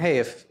figured, hey,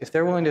 if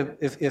they're willing to,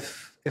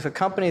 if a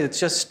company that's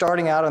just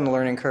starting out on the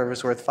learning curve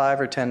is worth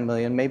 5 or 10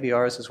 million, maybe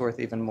ours is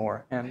worth even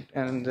more,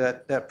 and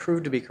that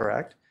proved to be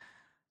correct.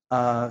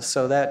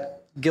 So that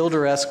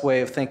Gilder-esque way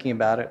of thinking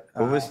about it.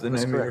 What was the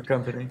name of your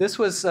company? This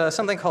was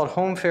something called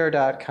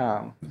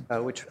homefair.com,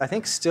 which I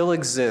think still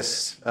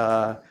exists,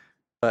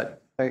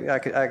 but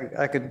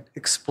I could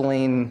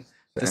explain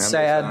the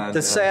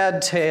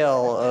sad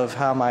tale of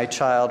how my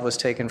child was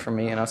taken from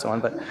me and so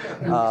on. But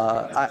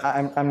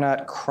I'm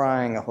not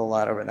crying a whole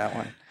lot over that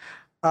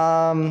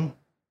one.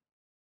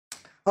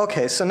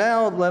 Okay, so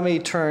now let me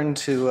turn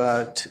to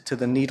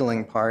the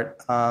needling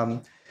part. I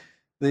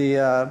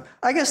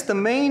guess the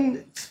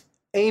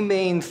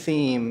main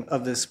theme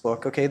of this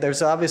book, okay,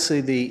 there's obviously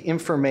the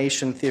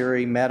information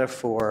theory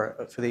metaphor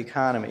for the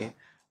economy,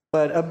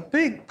 but a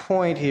big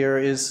point here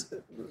is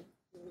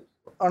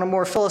on a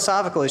more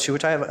philosophical issue,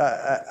 which I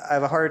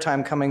have a harder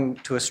time coming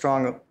to a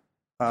strong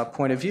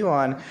point of view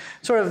on,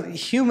 sort of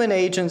human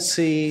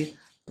agency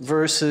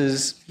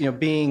versus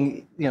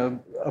being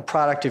a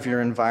product of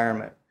your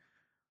environment.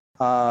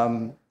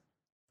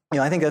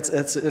 I think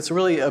it's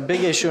really a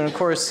big issue, and of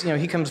course,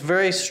 he comes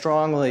very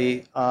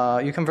strongly.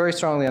 You come very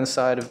strongly on the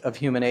side of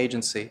human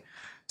agency.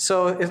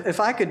 So, if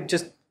I could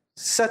just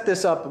set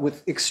this up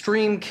with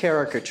extreme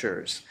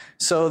caricatures.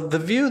 So, the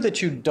view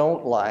that you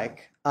don't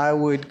like, I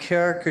would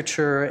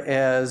caricature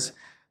as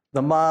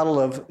the model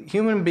of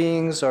human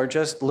beings are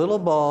just little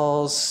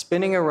balls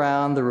spinning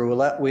around the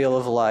roulette wheel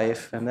of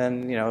life, and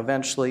then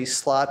eventually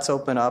slots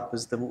open up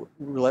as the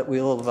roulette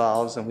wheel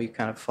evolves, and we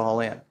kind of fall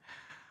in.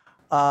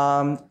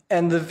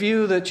 And the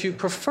view that you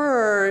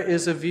prefer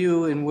is a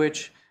view in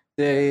which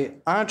the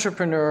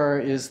entrepreneur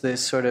is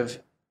this sort of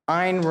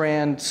Ayn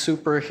Rand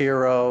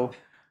superhero,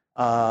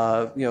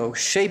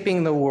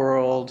 shaping the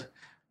world,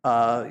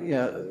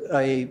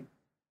 a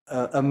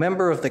a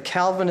member of the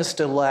Calvinist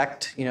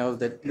elect,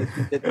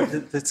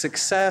 that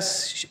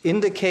success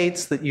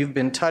indicates that you've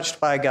been touched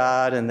by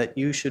God and that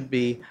you should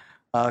be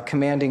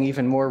commanding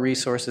even more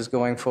resources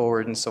going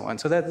forward and so on.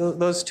 So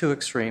those two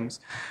extremes.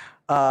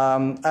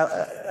 An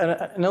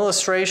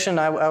illustration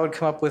I would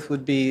come up with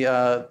would be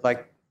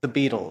like the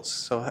Beatles.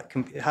 So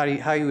how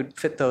you would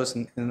fit those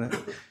in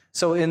the...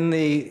 So in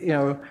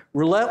the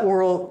roulette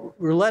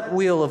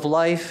wheel of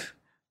life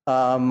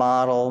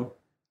model,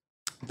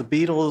 the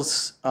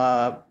Beatles.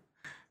 Well,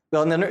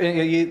 and then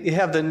you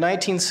have the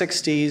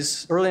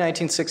 1960s, early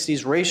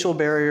 1960s. Racial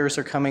barriers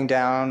are coming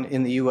down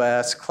in the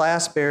U.S.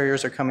 Class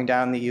barriers are coming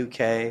down in the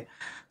U.K.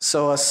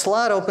 So a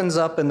slot opens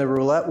up in the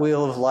roulette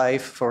wheel of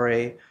life for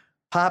a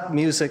pop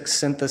music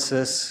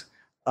synthesis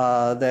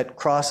that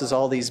crosses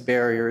all these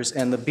barriers,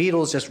 and the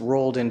Beatles just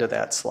rolled into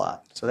that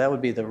slot. So that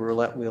would be the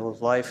roulette wheel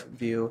of life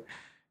view.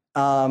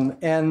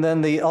 And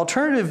then the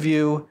alternative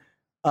view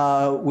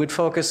would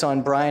focus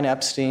on Brian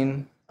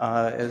Epstein,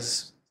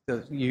 as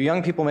you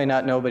young people may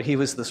not know, but he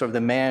was the sort of the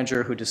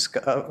manager who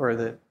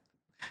the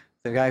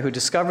guy who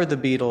discovered the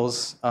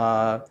Beatles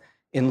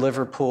in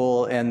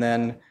Liverpool, and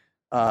then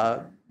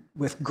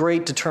with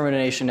great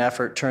determination and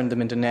effort turned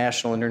them into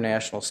national,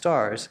 international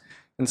stars.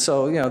 And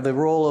so, the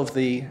role of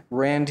the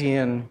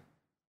Randian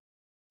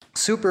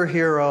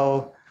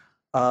superhero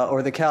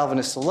or the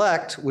Calvinist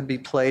elect would be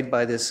played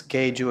by this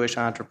gay Jewish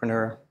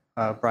entrepreneur,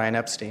 Brian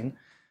Epstein.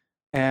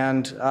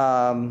 And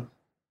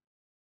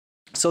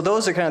so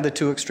those are kind of the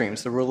two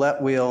extremes: the roulette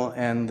wheel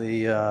and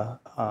the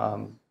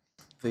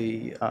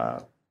sort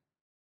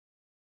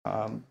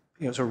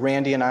of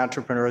Randian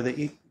entrepreneur,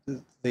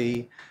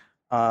 the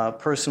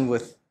person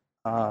with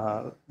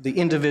the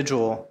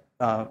individual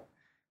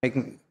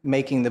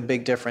making the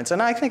big difference.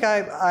 And I think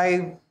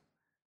I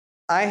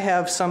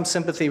have some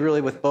sympathy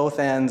really with both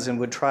ends and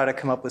would try to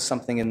come up with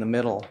something in the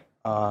middle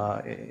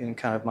in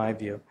kind of my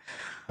view.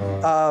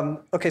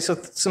 Okay,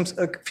 so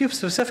a few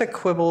specific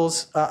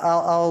quibbles.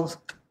 I'll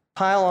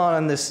pile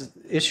on this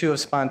issue of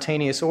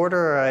spontaneous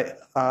order.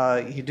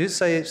 You do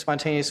say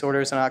spontaneous order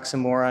is an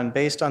oxymoron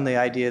based on the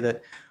idea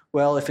that,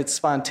 well, if it's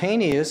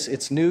spontaneous,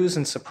 it's news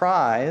and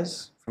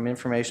surprise from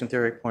information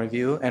theory point of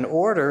view, and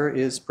order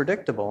is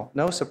predictable,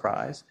 no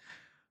surprise.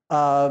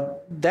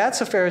 That's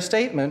a fair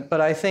statement,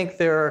 but I think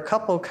there are a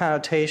couple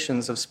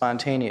connotations of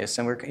spontaneous,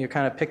 and you're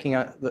kind of picking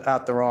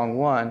out the wrong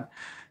one.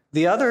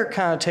 The other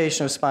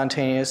connotation of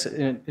spontaneous,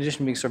 in addition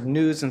to being sort of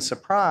news and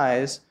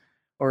surprise,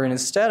 or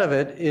instead of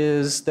it,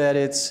 is that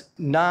it's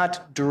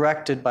not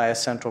directed by a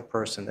central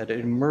person, that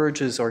it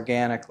emerges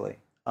organically.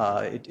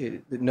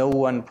 No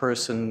one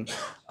person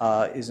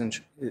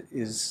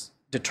is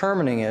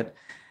determining it.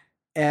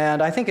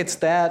 And I think it's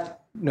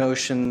that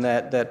notion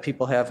that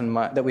people have in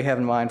mind, that we have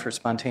in mind for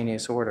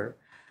spontaneous order.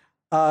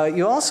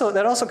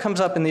 That also comes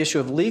up in the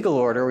issue of legal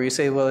order, where you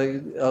say,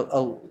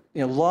 well,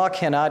 law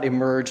cannot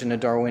emerge in a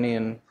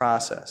Darwinian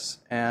process.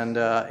 And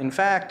in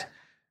fact,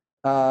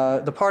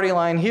 the party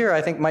line here,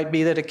 I think, might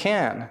be that it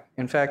can.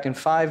 In fact, in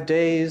 5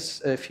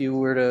 days, if you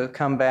were to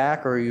come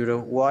back or you were to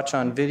watch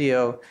on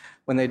video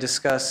when they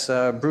discuss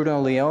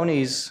Bruno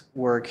Leoni's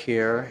work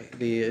here,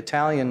 the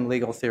Italian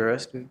legal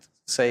theorist, who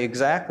say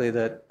exactly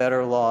that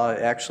better law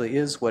actually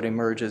is what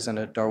emerges in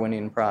a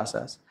Darwinian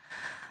process.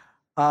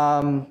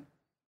 Then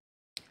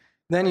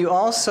you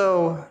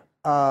also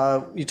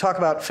you talk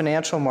about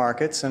financial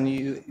markets, and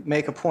you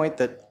make a point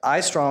that I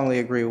strongly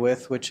agree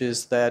with, which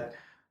is that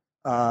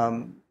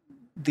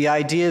the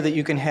idea that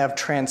you can have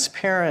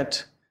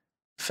transparent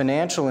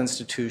financial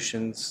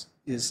institutions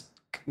is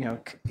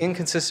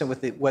inconsistent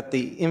with what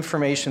the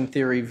information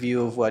theory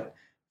view of what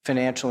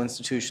financial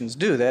institutions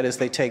do. That is,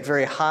 they take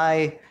very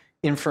high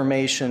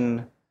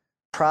information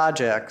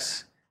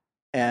projects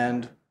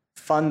and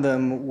fund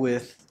them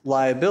with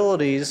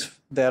liabilities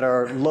that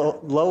are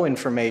low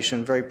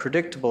information, very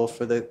predictable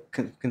for the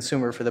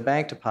consumer, for the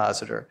bank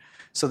depositor.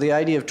 So the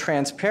idea of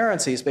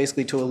transparency is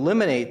basically to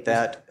eliminate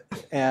that,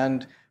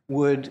 and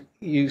would,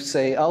 you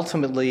say,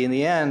 ultimately in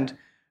the end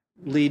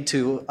lead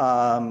to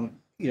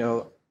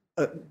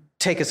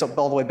take us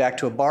all the way back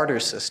to a barter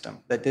system.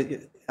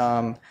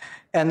 And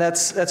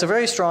that's a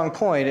very strong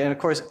point. And of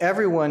course,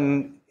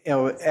 everyone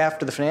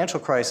after the financial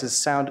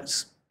crisis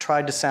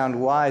tried to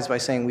sound wise by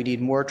saying we need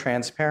more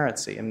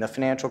transparency. And the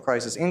Financial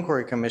Crisis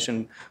Inquiry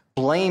Commission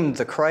blamed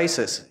the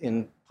crisis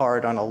in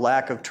part on a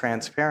lack of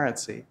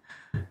transparency.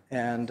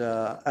 And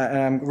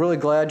I'm really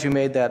glad you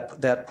made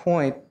that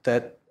point,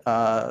 that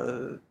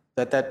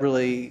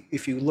really,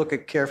 if you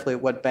look carefully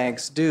at what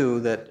banks do,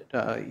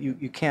 that you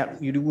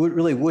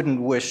really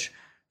wouldn't wish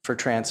for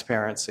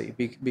transparency.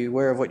 Be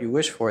aware of what you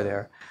wish for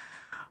there.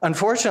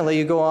 Unfortunately,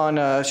 you go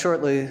on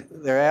shortly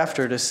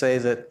thereafter to say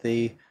that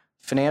the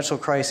financial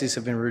crises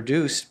have been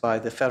reduced by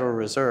the Federal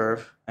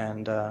Reserve,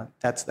 and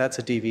that's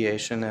a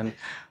deviation. And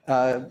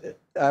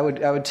I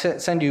would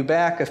send you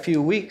back a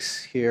few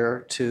weeks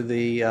here to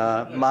the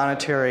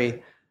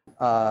monetary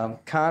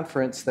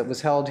conference that was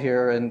held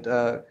here, and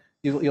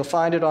you'll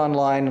find it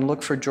online, and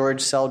look for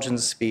George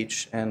Selgin's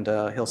speech, and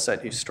he'll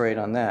set you straight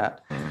on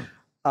that.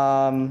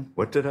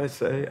 What did I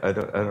say? I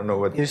don't know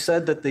what. You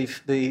said that the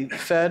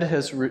Fed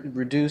has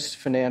reduced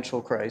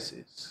financial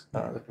crises,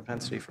 the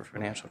propensity for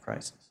financial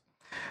crises.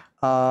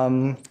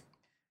 Well,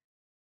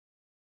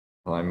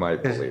 I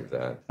might believe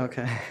that.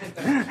 Okay.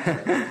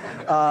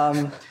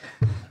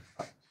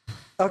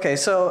 Okay,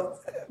 so,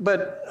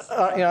 but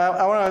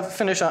I want to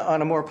finish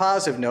on a more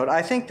positive note.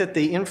 I think that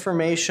the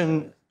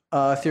information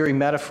theory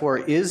metaphor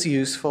is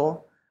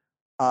useful.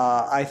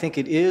 I think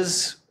it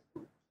is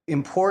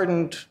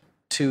important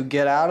to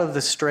get out of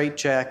the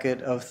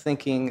straitjacket of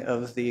thinking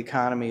of the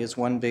economy as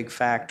one big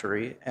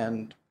factory.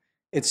 And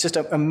it's just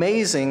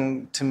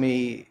amazing to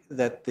me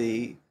that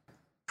the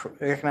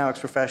economics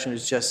profession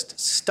is just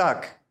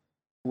stuck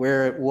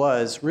where it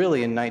was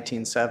really in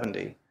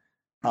 1970.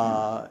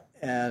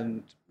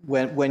 And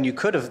when you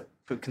could have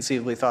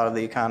conceivably thought of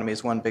the economy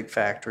as one big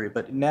factory,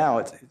 but now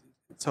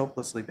it's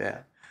hopelessly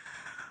bad.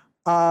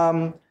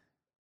 And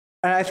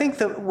I think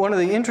that one of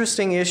the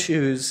interesting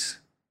issues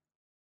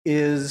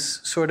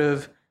is sort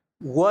of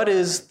what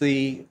is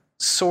the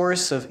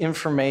source of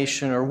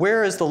information, or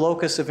where is the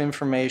locus of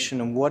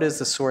information, and what is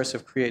the source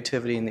of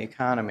creativity in the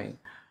economy?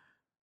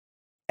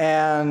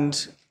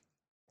 And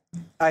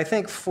I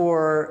think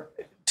for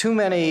too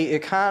many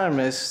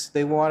economists,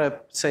 they want to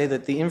say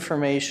that the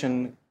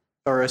information,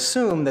 or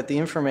assume that the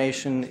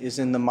information is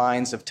in the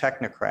minds of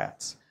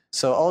technocrats.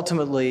 So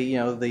ultimately,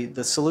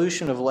 the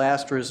solution of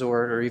last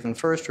resort or even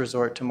first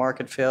resort to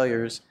market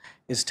failures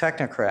is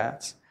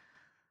technocrats.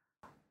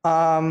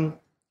 I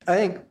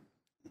think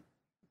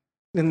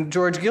in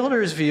George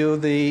Gilder's view,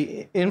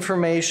 the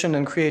information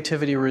and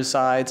creativity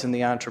resides in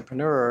the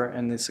entrepreneur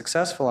and the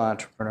successful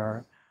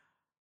entrepreneur.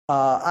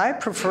 I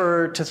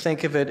prefer to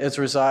think of it as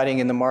residing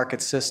in the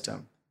market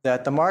system,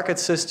 that the market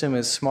system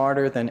is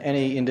smarter than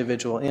any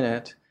individual in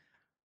it.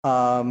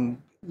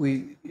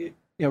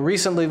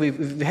 Recently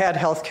we've had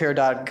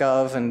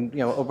healthcare.gov, and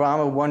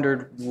Obama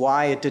wondered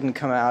why it didn't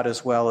come out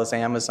as well as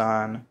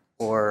Amazon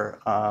or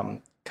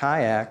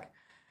Kayak.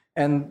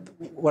 And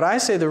what I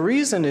say the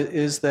reason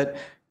is that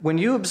when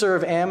you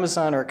observe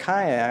Amazon or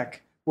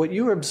Kayak, what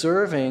you're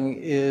observing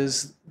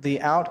is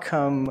the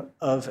outcome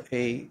of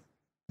the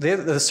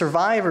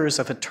survivors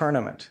of a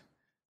tournament,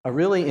 a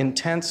really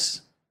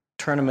intense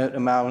tournament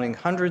amounting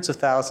hundreds of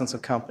thousands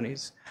of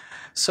companies.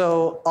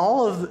 So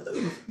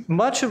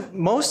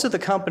most of the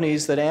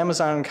companies that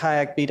Amazon and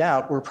Kayak beat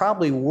out were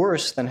probably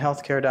worse than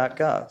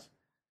healthcare.gov.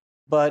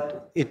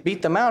 But it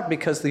beat them out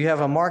because you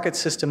have a market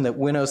system that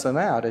winnows them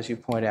out, as you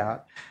point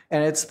out.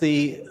 And it's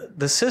the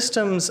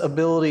system's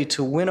ability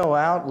to winnow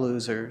out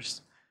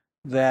losers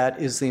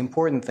that is the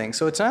important thing.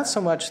 So it's not so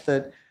much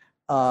that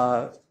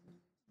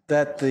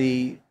that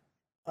the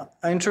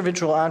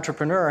individual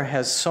entrepreneur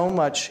has so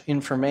much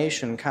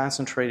information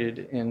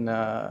concentrated in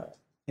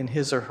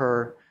his or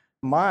her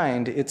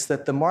mind. It's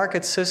that the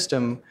market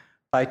system,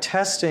 by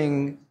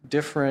testing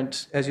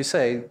different, as you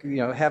say,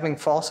 having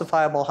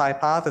falsifiable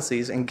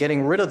hypotheses and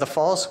getting rid of the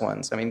false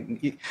ones. I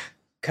mean,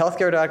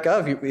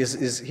 healthcare.gov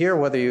is here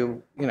whether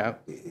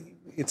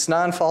it's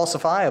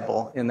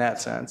non-falsifiable in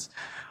that sense.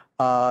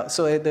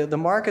 So the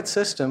market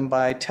system,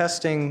 by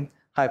testing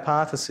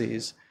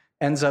hypotheses,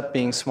 ends up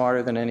being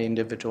smarter than any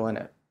individual in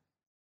it.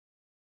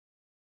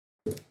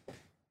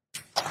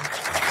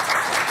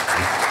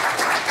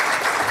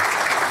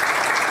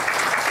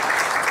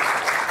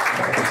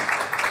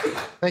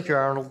 Thank you,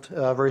 Arnold.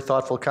 Very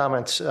thoughtful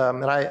comments.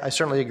 And I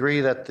certainly agree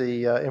that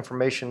the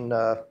information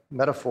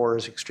metaphor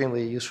is an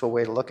extremely useful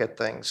way to look at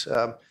things.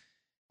 I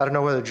don't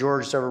know whether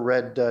George has ever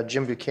read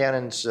Jim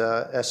Buchanan's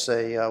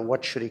essay,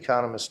 What Should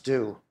Economists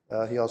Do?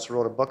 He also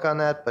wrote a book on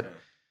that, but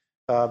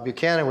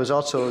Buchanan was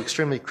also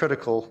extremely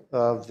critical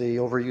of the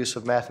overuse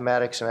of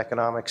mathematics and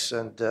economics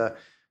and the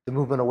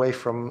movement away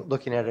from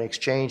looking at an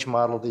exchange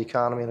model of the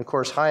economy. And of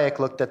course, Hayek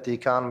looked at the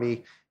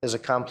economy as a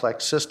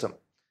complex system.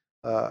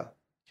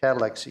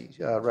 Catalexy,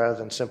 rather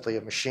than simply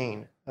a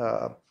machine.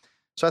 So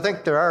I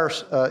think there are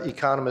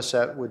economists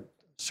that would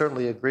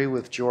certainly agree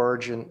with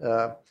George. And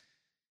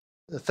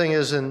the thing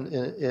is,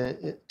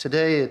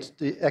 today,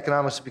 the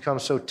economics has become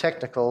so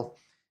technical,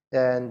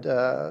 and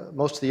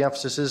most of the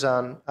emphasis is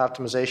on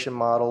optimization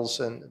models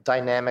and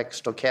dynamic,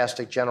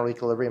 stochastic, general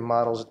equilibrium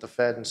models at the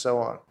Fed and so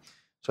on.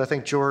 So I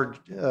think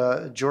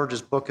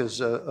George's book is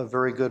a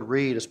very good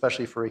read,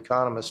 especially for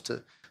economists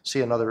to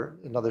see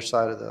another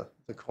side of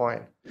the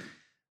coin.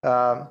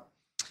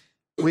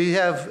 We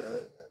have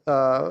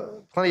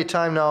plenty of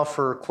time now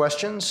for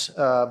questions.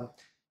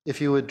 If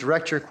you would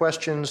direct your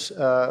questions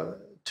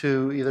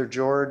to either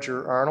George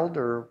or Arnold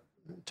or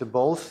to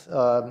both,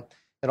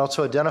 and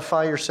also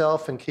identify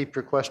yourself and keep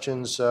your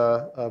questions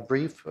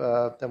brief,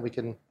 then we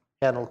can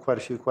handle quite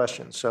a few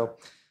questions. So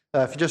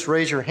if you just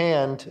raise your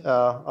hand,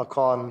 I'll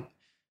call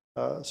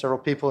on several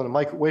people and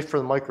wait for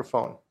the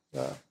microphone.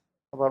 How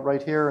about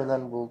right here, and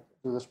then we'll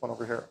do this one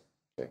over here.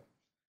 Okay,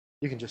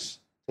 you can just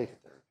take it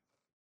there.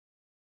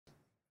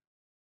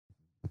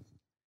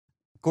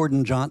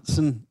 Gordon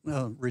Johnson,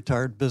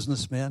 retired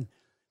businessman.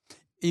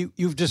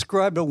 You've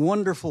described a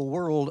wonderful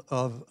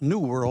new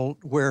world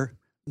where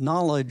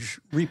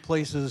knowledge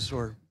replaces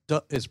or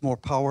is more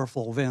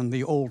powerful than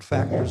the old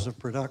factors of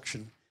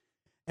production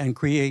and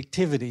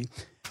creativity.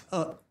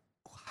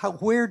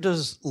 Where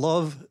does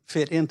love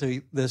fit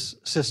into this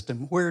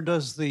system? Where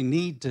does the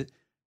need to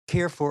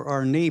care for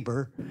our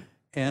neighbor?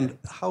 And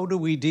how do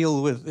we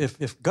deal with,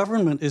 if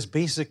government is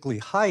basically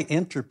high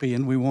entropy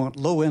and we want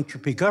low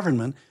entropy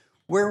government,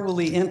 where will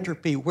the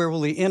entropy, where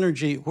will the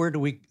energy, where do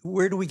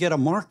we get a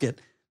market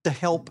to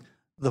help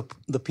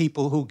the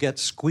people who get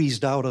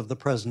squeezed out of the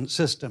present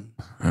system?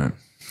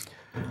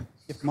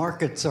 If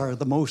markets are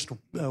the most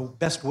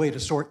best way to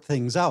sort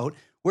things out,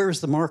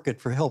 where's the market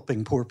for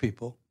helping poor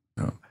people?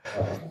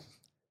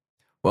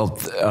 Well,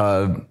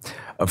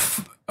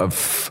 a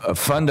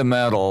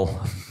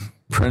fundamental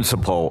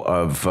principle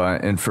of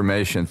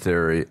information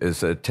theory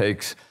is that it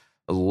takes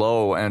a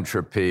low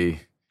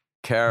entropy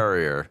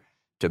carrier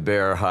to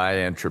bear high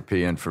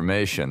entropy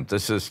information.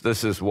 This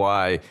is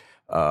why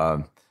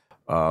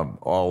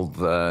all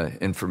the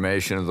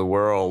information of the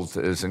world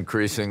is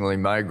increasingly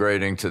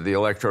migrating to the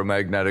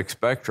electromagnetic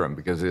spectrum,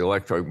 because the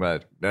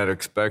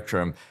electromagnetic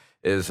spectrum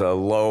is a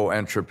low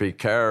entropy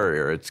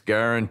carrier. It's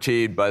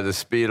guaranteed by the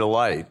speed of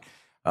light.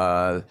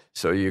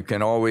 So you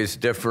can always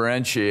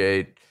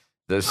differentiate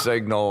the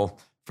signal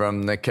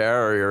from the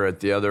carrier at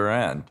the other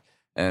end.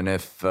 And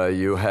if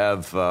you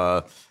have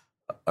a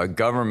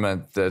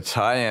government that's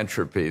high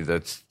entropy,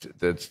 that's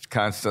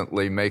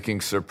constantly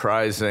making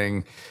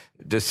surprising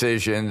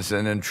decisions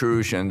and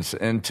intrusions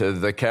into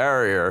the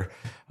carrier,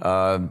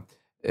 the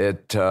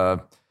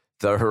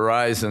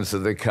horizons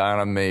of the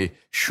economy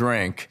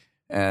shrink,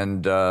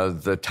 and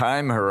the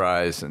time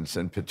horizons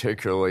and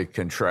particularly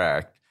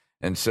contract.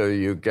 And so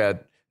you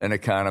get an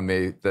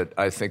economy that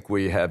I think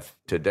we have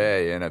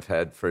today and have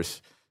had for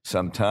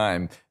some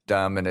time,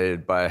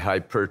 dominated by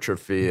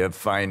hypertrophy of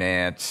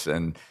finance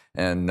and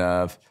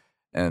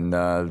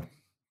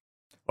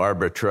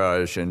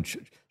arbitrage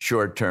and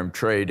short-term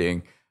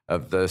trading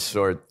of the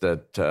sort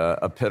that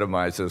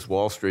epitomizes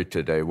Wall Street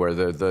today, where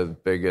they're the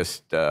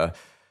biggest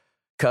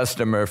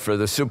customer for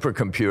the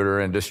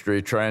supercomputer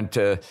industry, trying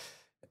to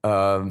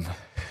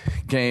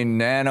gain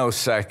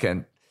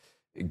nanosecond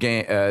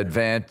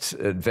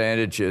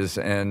advantages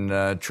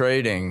in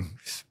trading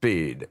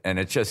speed. And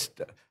it's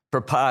just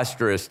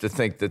preposterous to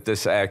think that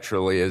this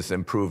actually is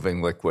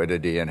improving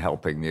liquidity and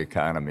helping the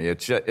economy.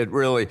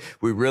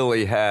 We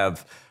really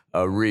have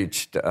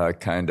reached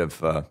kind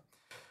of.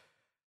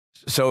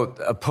 So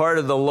a part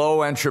of the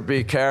low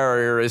entropy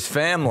carrier is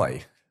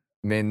family.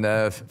 I mean,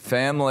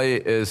 family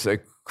is a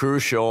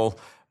crucial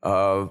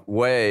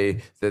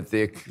way that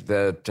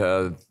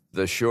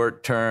the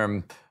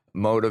short-term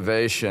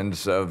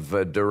motivations of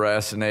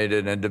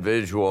deracinated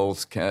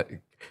individuals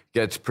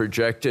gets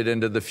projected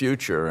into the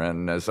future.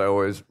 And as I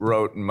always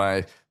wrote in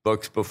my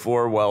books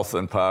before Wealth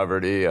and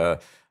Poverty, the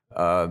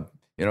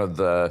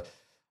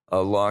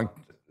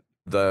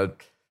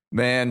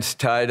man's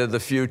tie to the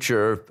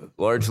future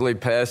largely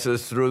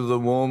passes through the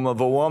womb of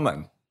a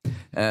woman.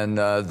 And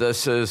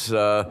this is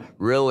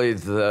really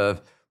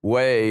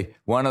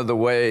one of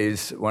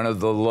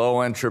the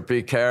low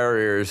entropy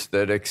carriers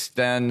that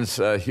extends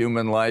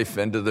human life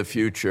into the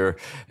future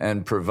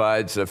and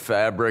provides a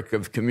fabric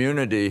of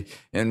community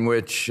in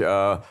which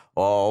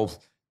all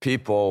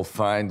people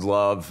find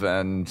love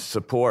and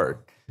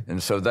support.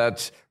 And so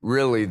that's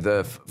really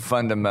the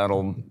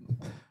fundamental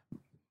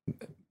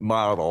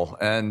model.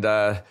 And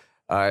I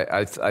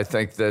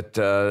think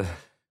that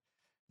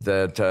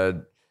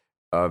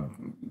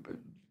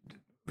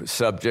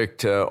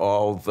subject to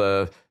all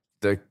the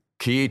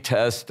key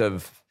test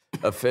of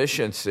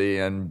efficiency,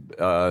 and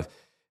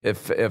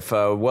if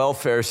a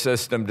welfare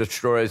system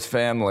destroys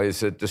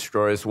families, it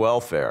destroys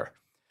welfare.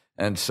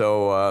 And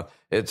so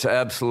it's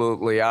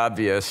absolutely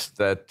obvious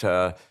that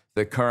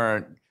the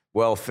current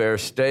welfare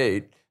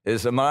state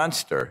is a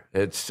monster.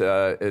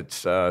 I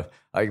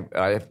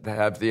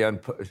have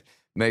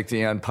make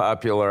the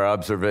unpopular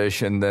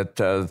observation that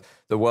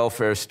the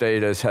welfare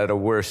state has had a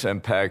worse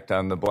impact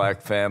on the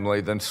black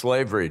family than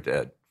slavery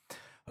did.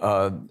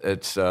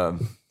 It's a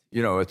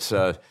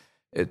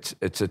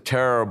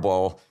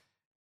terrible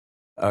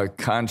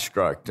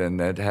construct,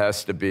 and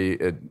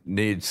it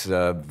needs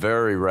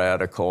very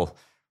radical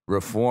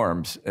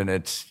reforms, and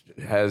it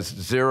has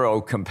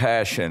zero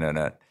compassion in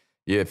it.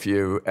 If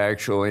you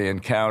actually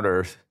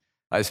encounter,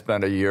 I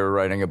spent a year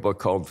writing a book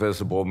called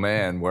Visible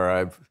Man, where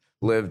I've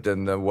lived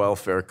in the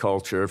welfare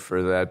culture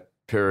for that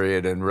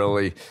period, and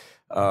really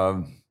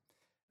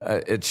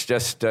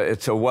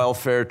it's a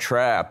welfare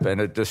trap,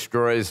 and it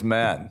destroys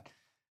men.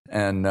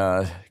 And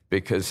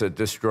because it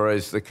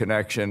destroys the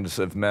connections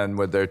of men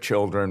with their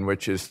children,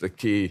 which is the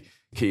key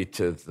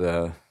to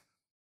the.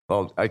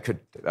 Well, I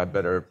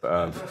better.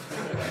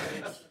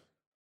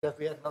 Jeff,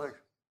 we had another.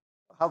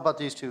 How about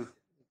these two?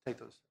 Take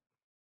those.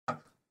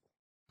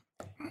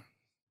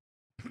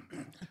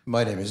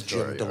 My name is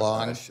Jim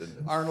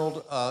DeLong.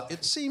 Arnold,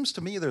 it seems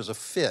to me there's a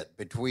fit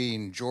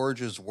between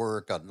George's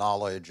work on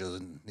knowledge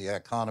and the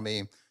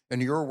economy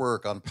and your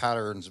work on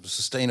patterns of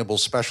sustainable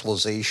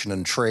specialization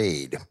and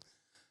trade.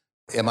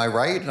 Am I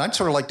right? And I'd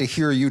sort of like to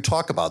hear you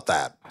talk about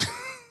that.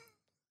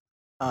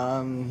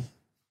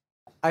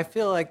 I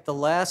feel like the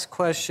last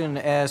question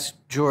asked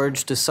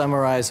George to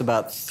summarize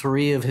about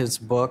 3 of his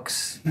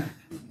books,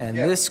 and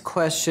this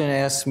question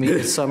asked me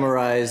to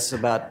summarize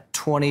about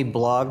 20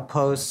 blog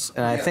posts,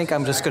 and I think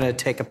I'm just going to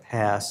take a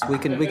pass. We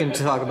can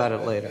talk about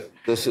it later.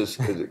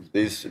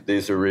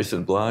 These are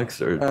recent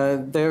blogs, or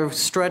They're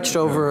stretched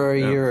over a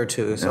year or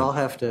two, so I'll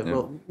have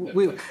to.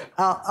 Well,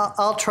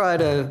 I'll try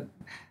to.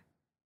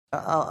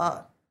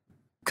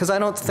 Because I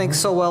don't think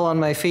so well on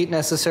my feet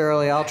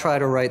necessarily, I'll try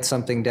to write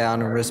something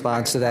down in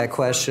response to that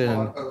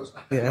question.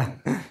 Yeah.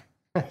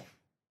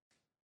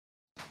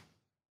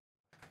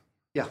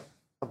 Yeah. How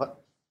about-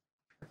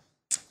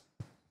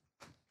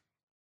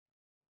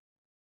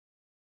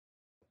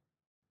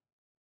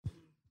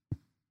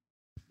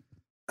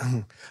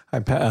 Hi,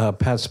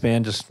 Pat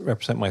Spann, just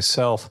represent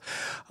myself.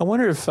 I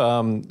wonder if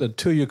the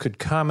two of you could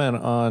comment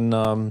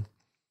on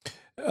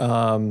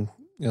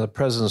the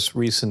president's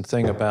recent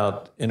thing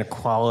about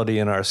inequality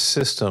in our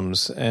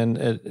systems. And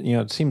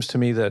it seems to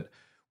me that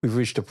we've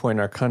reached a point in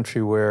our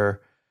country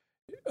where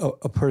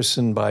a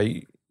person,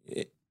 by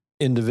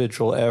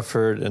individual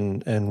effort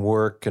and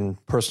work and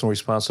personal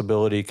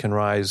responsibility, can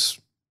rise,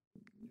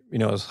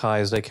 as high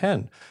as they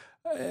can.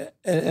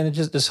 And it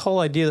just this whole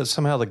idea that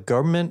somehow the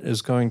government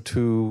is going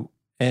to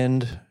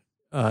end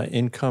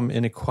income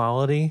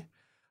inequality,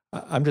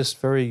 I'm just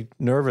very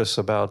nervous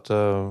about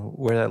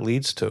where that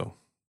leads to.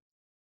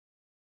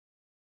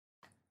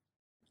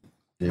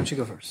 Why don't you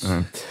go first?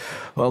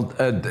 Well,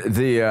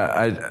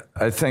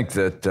 I think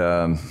that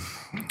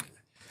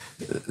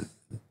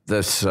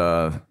this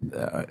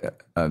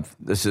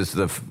is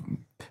the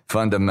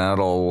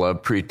fundamental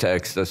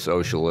pretext of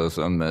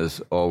socialism,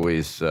 is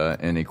always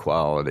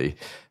inequality,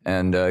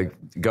 and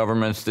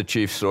government's the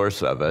chief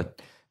source of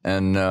it.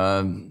 And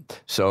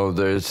so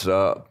there's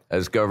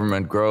as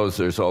government grows,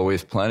 there's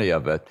always plenty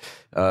of it.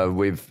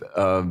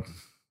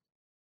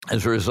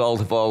 As a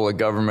result of all the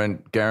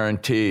government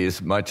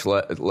guarantees, much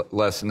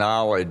less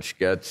knowledge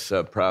gets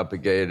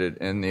propagated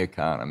in the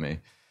economy,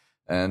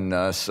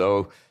 and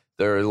so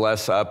there are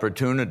less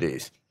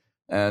opportunities,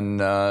 and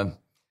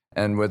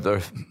with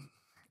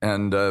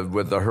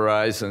the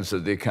horizons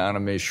of the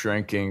economy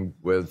shrinking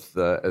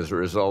as a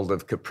result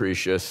of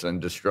capricious and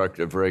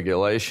destructive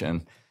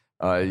regulation,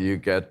 you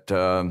get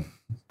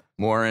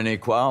more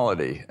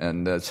inequality,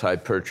 and that's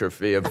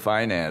hypertrophy of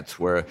finance,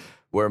 where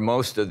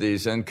most of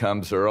these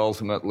incomes are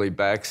ultimately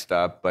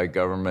backstopped by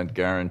government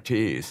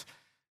guarantees.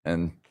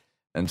 And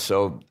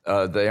so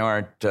they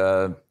aren't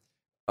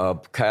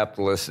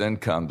capitalist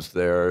incomes.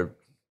 They're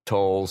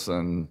tolls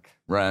and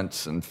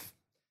rents, and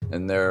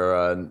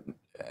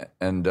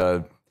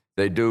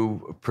they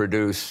do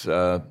produce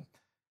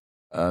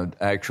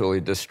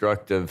actually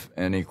destructive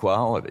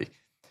inequality.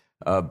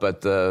 But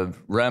the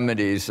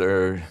remedies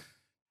are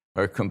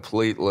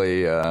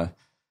completely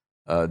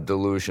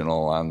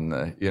delusional. On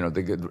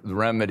the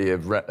remedy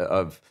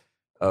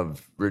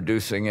of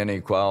reducing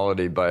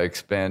inequality by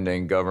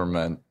expanding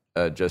government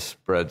just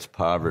spreads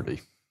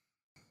poverty.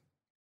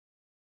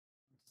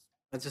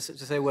 Just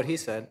to say what he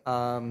said,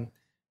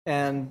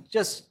 and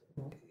just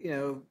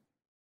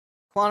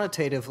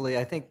quantitatively,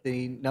 I think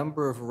the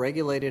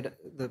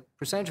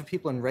percentage of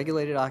people in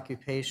regulated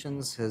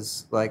occupations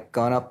has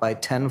gone up by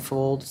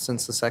tenfold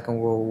since the Second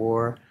World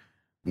War,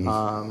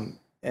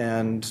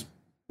 and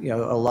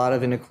a lot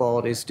of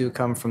inequalities do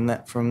come from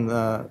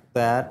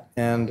that,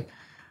 and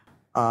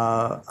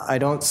I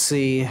don't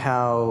see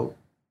how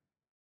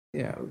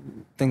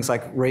things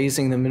like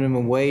raising the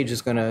minimum wage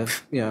is going to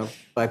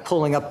by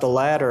pulling up the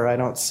ladder. I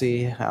don't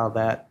see how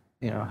that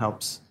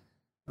helps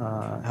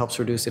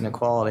reduce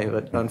inequality.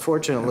 But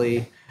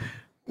unfortunately,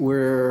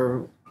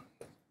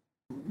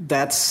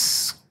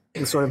 that's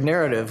the sort of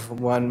narrative.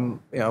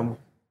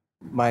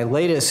 My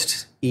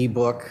latest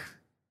ebook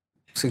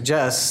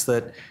suggests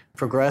that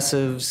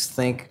progressives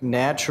think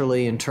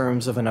naturally in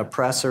terms of an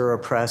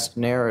oppressor-oppressed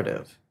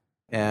narrative,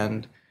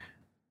 and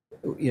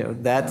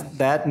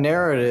that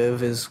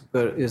narrative is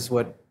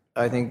what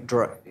I think.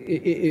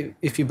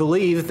 If you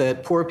believe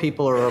that poor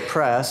people are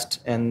oppressed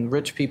and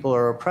rich people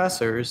are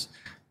oppressors,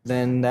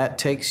 then that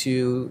takes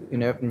you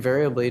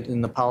invariably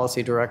in the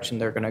policy direction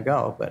they're going to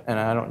go. And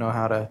I don't know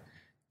how to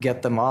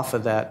get them off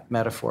of that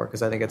metaphor,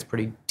 because I think it's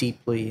pretty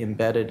deeply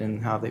embedded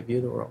in how they view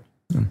the world.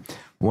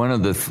 One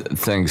of the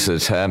things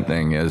that's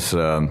happening is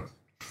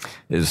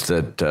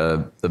that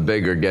the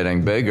big are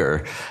getting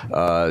bigger.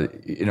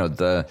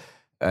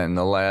 In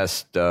the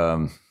last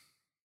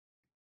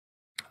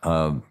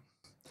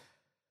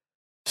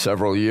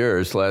several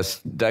years,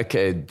 last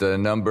decade, the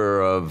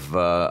number of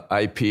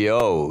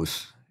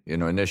IPOs,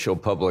 initial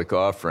public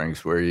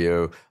offerings, where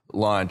you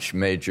launch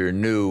major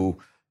new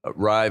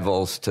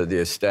rivals to the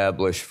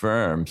established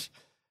firms,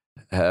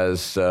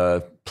 has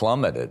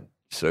plummeted.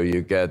 So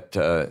you get,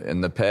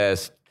 in the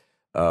past,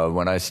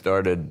 when I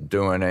started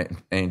doing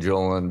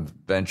angel and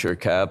venture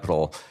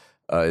capital,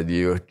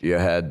 you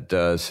had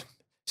 6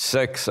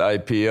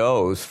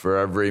 IPOs for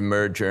every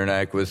merger and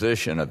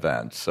acquisition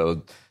event.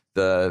 So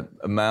the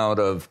amount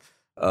of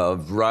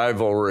of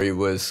rivalry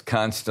was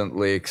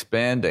constantly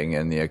expanding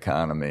in the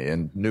economy,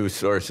 and new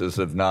sources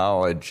of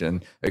knowledge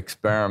and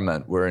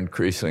experiment were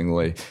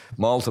increasingly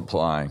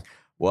multiplying.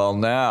 Well,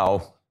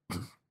 now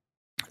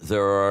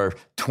there are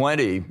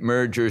 20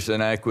 mergers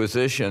and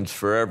acquisitions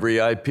for every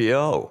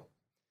IPO.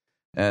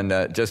 And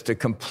just a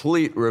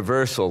complete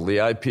reversal. The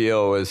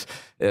IPO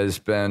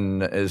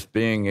is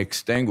being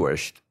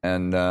extinguished,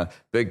 and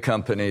big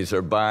companies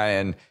are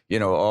buying.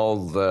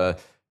 All the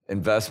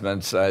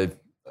investments I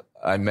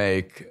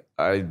make.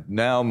 I've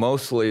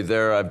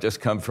just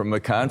come from a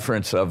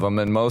conference of them,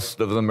 and most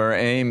of them are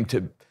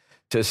aimed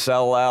to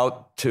sell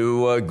out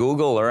to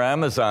Google or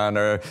Amazon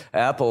or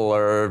Apple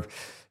or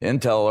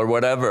Intel or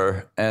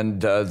whatever, and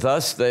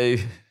thus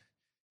they.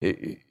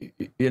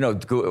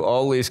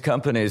 All these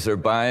companies are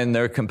buying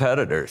their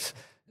competitors,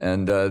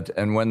 and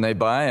when they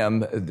buy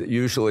them,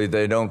 usually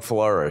they don't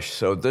flourish.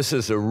 So this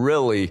is a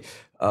really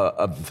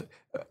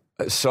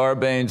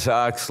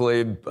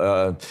Sarbanes-Oxley,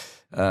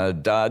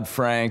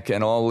 Dodd-Frank,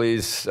 and all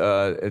these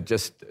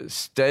just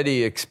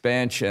steady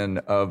expansion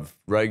of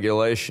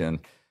regulation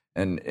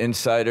and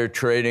insider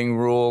trading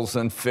rules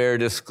and fair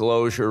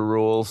disclosure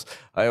rules.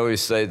 I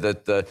always say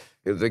that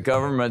the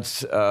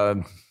government's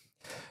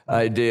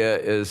idea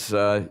is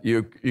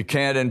you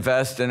can't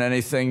invest in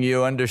anything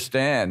you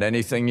understand,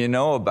 anything you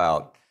know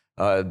about,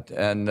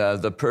 and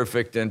the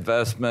perfect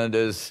investment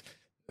is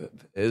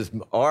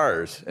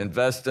ours.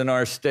 Invest in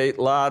our state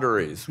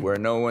lotteries where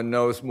no one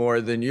knows more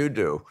than you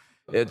do.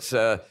 It's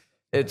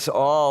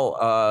all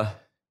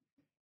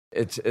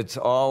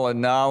a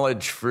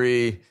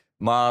knowledge-free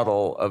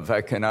model of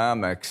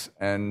economics,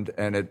 and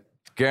it's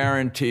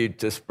guaranteed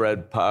to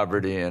spread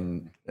poverty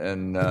and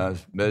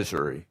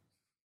misery.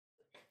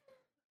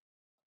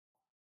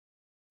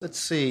 Let's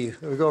see.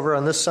 We go over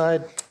on this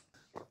side.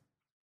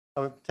 I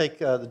would take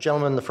the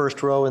gentleman in the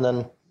first row and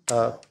then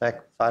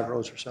back 5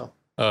 rows or so.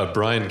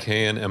 Brian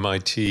Cahan,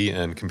 MIT,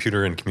 and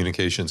Computer and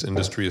Communications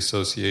Industry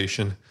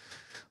Association.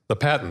 The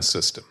patent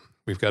system.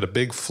 We've got a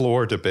big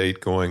floor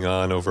debate going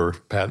on over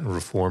patent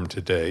reform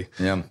today.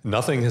 Yeah.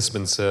 Nothing has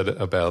been said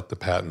about the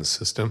patent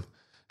system.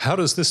 How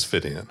does this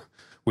fit in?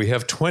 We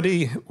have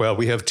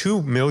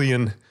 2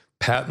 million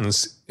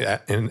patents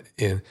that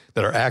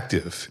are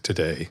active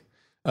today.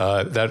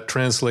 That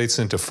translates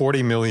into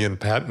 40 million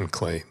patent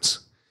claims.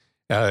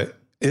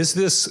 Is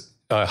this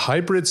a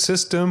hybrid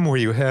system where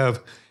you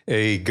have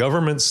a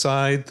government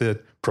side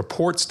that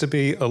purports to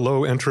be a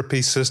low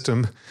entropy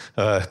system,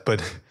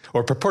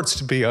 or purports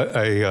to be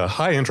a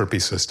high entropy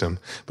system,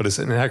 but is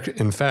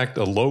in fact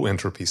a low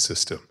entropy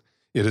system?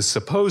 It is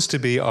supposed to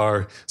be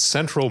our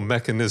central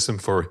mechanism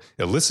for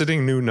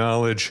eliciting new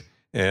knowledge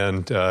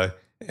and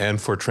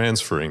for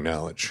transferring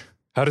knowledge.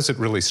 How does it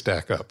really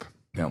stack up?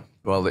 Yeah.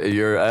 Well,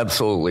 you're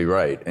absolutely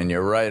right, and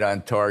you're right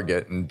on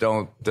target, and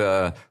don't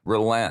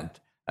relent.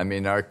 I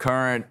mean, our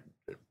current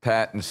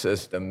patent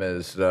system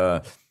is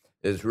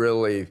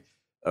really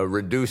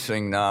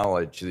reducing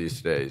knowledge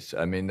these days.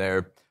 I mean,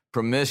 they're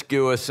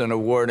promiscuous in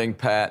awarding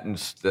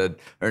patents that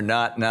are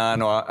not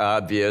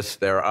non-obvious.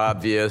 They're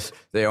obvious.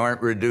 They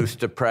aren't reduced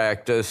to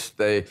practice.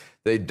 They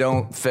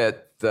don't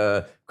fit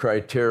the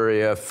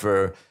criteria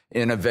for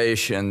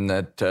innovation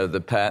that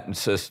the patent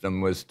system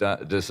was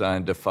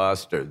designed to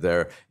foster.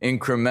 They're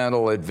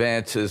incremental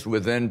advances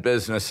within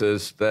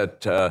businesses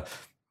that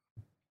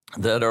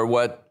are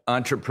what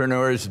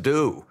entrepreneurs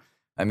do.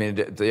 I mean,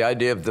 the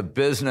idea of the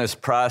business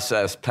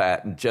process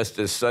patent just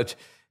is such,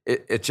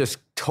 it's just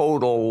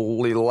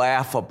totally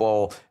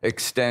laughable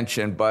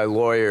extension by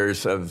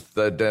lawyers of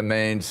the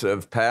domains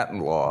of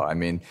patent law. I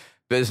mean,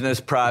 business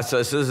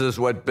processes is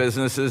what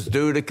businesses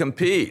do to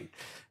compete.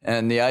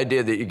 And the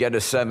idea that you get a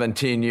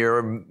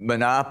 17-year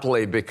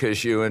monopoly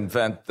because you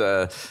invent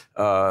the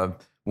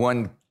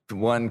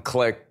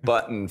one-click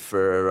button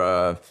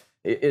for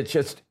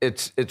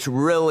it's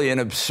really an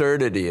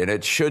absurdity, and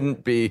it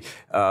shouldn't be.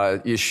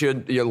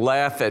 You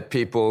laugh at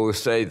people who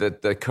say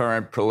that the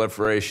current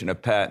proliferation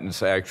of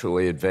patents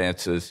actually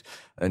advances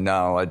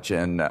knowledge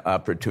and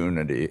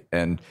opportunity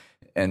and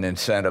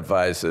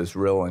incentivizes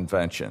real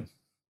invention.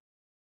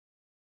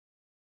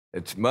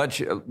 It's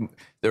much.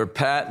 They're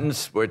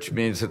patents, which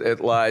means that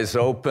it lies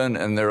open,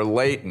 and they're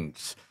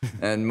latent.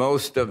 And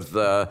most of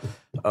the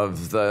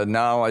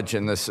knowledge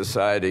in this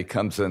society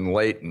comes in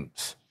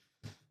latents,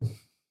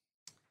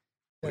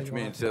 which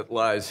means it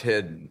lies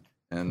hidden.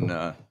 And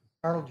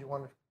Arnold, do you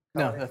want to?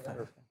 No, that's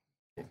fine.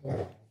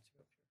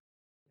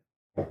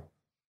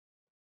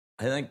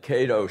 I think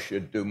Cato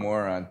should do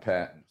more on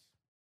patents.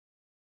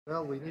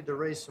 Well, we need to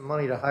raise some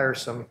money to hire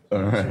some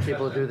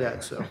people to do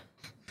that. So.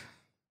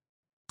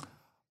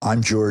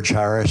 I'm George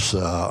Harris.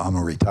 I'm a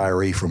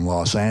retiree from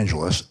Los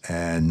Angeles,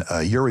 and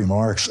your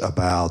remarks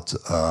about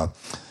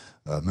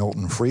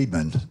Milton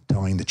Friedman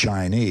telling the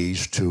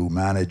Chinese to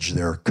manage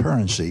their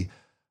currency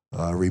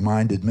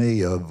reminded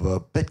me of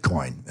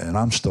Bitcoin, and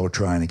I'm still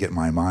trying to get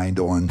my mind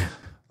on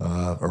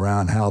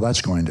around how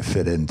that's going to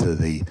fit into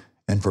the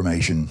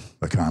information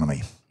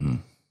economy. I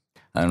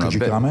don't know. Could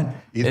you comment?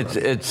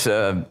 It's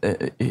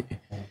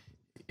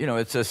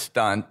it's a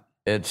stunt.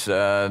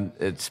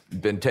 It's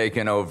been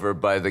taken over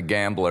by the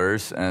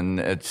gamblers, and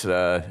it's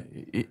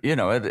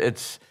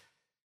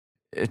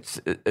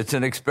it's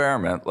an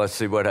experiment. Let's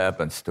see what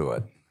happens to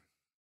it.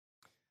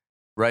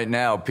 Right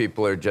now,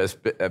 people are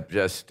just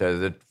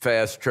the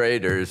fast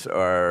traders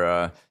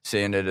are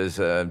seeing it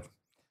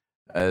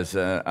as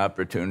an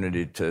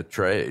opportunity to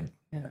trade.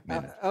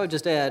 Yeah. I would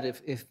just add,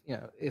 if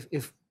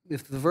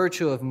the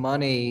virtue of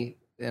money,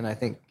 and I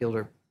think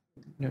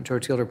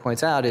George Gilder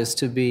points out, is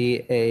to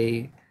be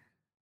a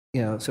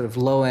sort of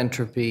low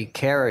entropy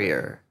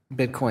carrier,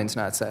 Bitcoin's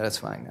not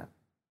satisfying that.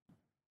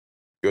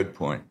 Good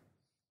point.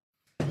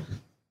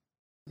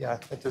 Yeah, I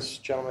think this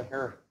gentleman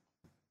here.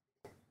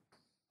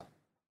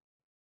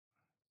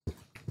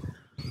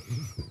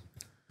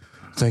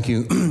 Thank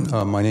you.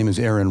 My name is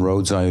Aaron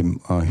Rhodes.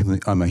 I'm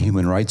a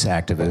human rights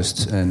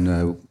activist,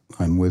 and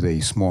I'm with a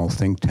small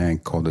think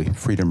tank called the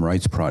Freedom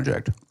Rights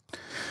Project.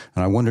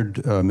 And I wondered,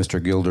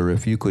 Mr. Gilder,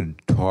 if you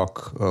could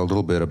talk a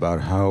little bit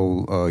about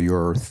how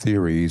your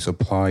theories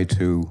apply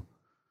to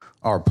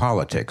our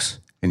politics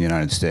in the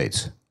United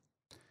States.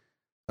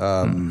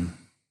 I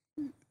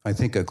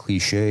think a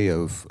cliche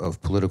of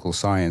political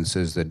science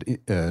is that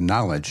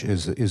knowledge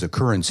is a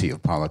currency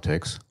of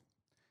politics.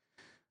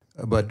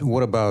 But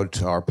what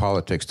about our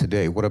politics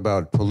today? What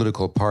about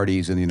political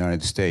parties in the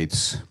United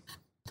States,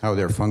 how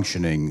they're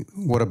functioning?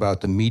 What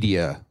about the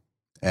media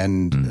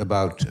and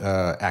about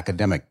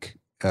academic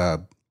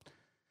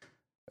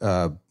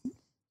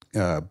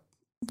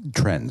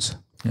trends?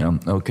 Yeah.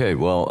 Okay.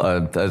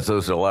 Well,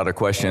 those are a lot of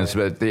questions,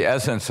 but the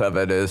essence of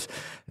it is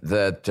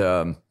that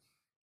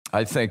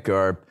I think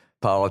our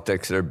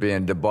politics are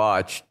being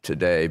debauched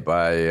today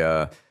by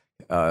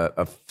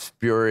a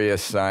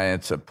spurious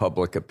science of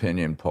public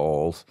opinion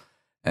polls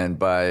and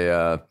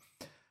by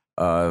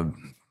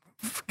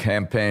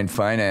campaign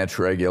finance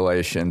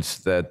regulations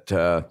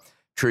that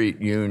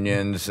treat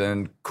unions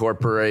and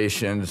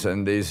corporations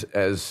and these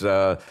as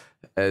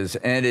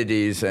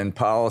entities in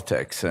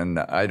politics, and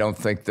I don't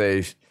think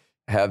they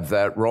have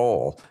that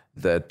role.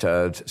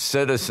 That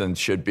citizens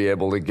should be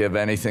able to give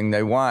anything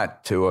they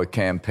want to a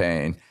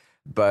campaign,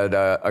 but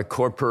a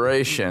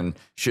corporation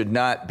should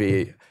not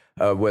be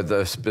with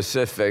a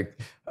specific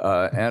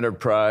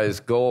enterprise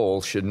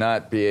goal should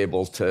not be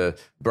able to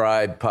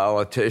bribe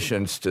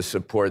politicians to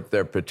support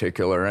their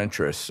particular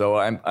interests. So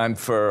I'm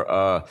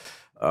for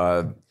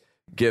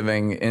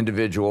giving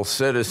individual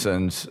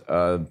citizens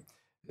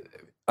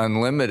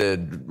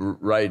unlimited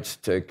rights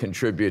to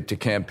contribute to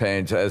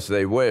campaigns as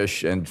they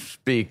wish and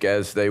speak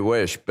as they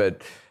wish,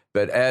 but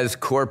as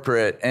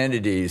corporate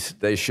entities,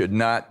 they should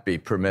not be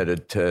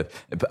permitted to.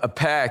 A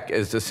PAC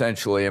is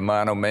essentially a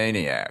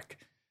monomaniac.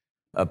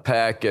 A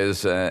PAC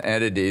is an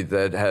entity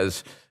that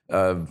has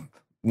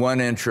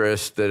one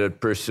interest that it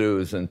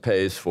pursues and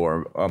pays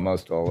for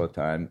almost all the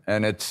time,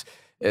 and it's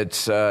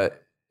a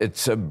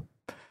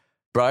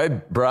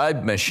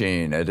bribe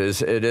machine. It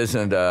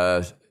isn't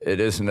a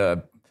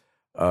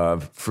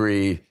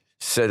free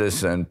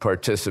citizen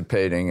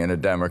participating in a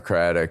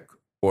democratic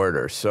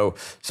order. So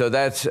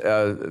that's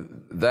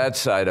that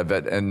side of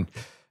it,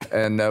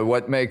 and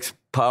what makes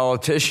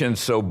politicians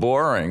so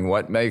boring,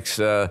 what makes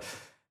most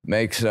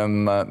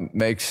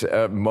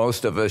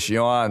of us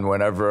yawn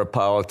whenever a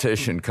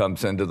politician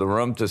comes into the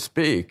room to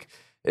speak,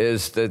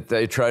 is that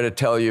they try to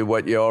tell you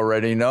what you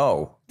already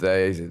know.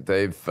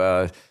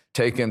 They've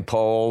taken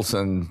polls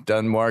and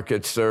done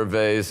market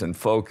surveys and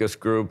focus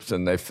groups,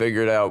 and they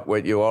figured out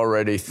what you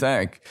already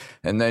think,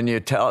 and then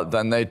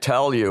they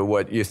tell you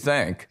what you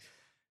think.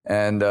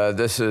 And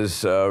this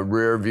is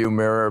rear view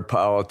mirror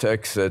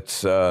politics.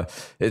 It's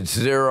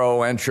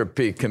zero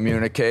entropy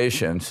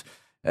communications.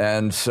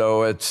 And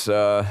so it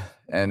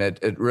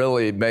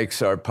really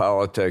makes our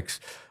politics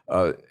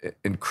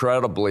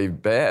incredibly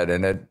bad,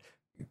 and it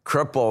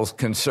cripples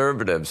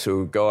conservatives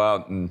who go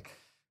out and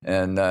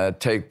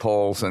take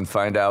polls and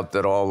find out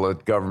that all the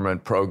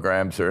government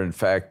programs are in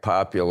fact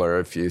popular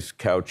if you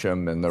couch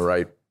them in the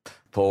right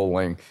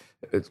polling.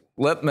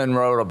 Lippmann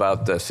wrote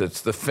about this.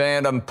 It's the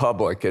phantom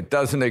public. It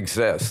doesn't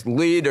exist.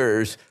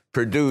 Leaders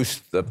produce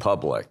the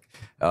public.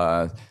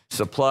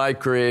 Supply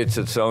creates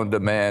its own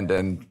demand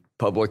in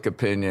public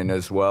opinion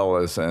as well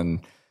as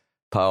in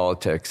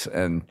politics.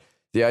 And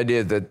the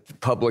idea that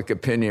public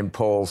opinion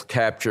polls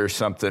capture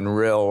something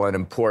real and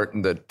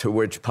important to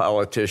which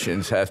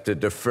politicians have to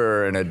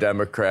defer in a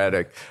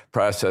democratic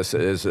process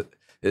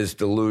is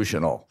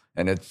delusional.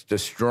 And it's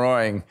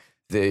destroying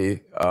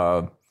the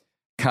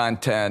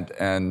content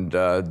and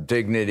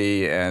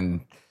dignity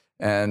and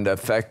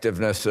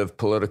effectiveness of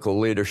political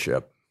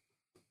leadership.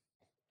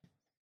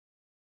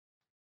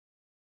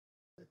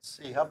 Let's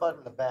see, how about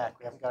in the back?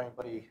 We haven't got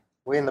anybody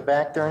way in the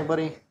back there,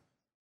 anybody?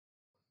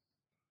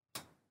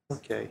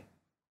 Okay.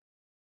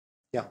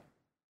 Yeah.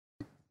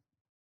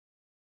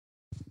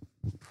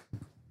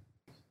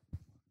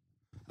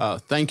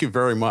 Thank you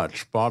very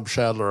much. Bob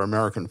Shadler,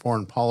 American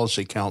Foreign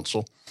Policy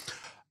Council.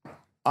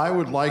 I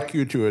would like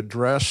you to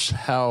address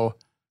how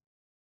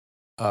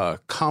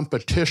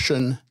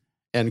competition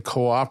and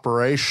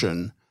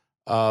cooperation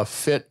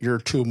fit your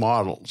two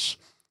models.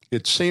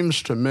 It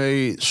seems to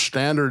me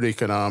standard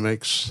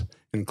economics,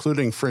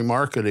 including free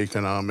market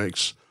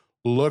economics,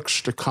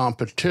 looks to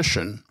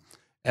competition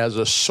as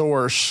a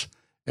source,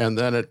 and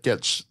then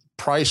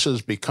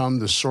prices become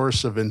the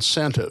source of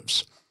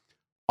incentives.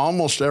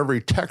 Almost every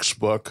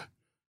textbook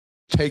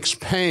takes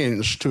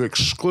pains to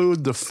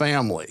exclude the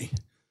family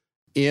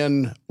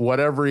in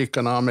whatever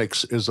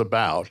economics is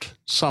about.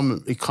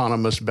 Some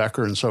economists,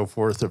 Becker and so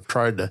forth, have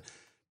tried to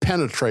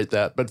penetrate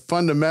that. But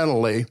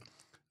fundamentally,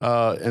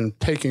 and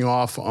taking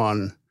off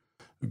on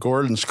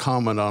Gordon's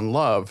comment on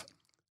love,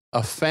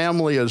 a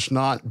family is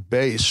not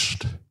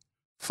based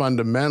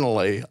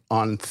fundamentally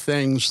on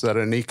things that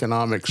an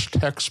economics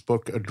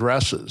textbook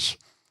addresses.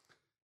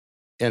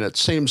 And it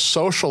seems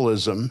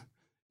socialism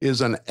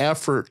is an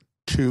effort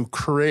to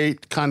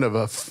create kind of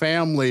a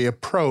family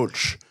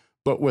approach,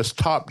 but with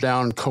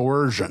top-down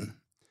coercion.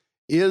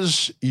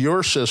 Is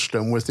your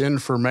system with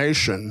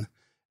information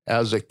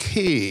as a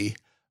key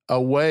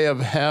a way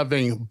of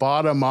having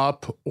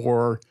bottom-up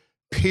or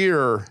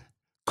peer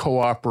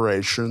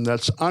cooperation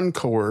that's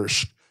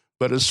uncoerced,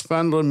 but is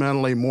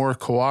fundamentally more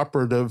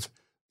cooperative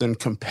than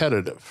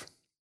competitive?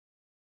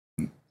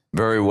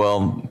 Very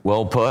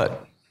well put.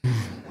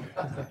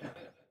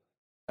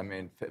 I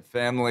mean,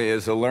 family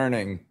is a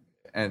learning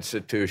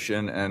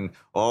institution, and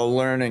all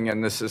learning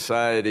in the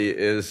society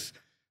is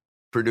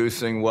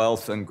producing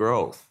wealth and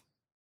growth.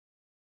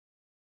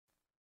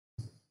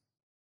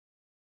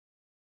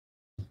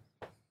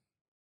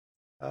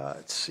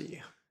 Let's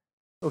see.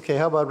 Okay,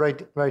 how about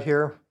right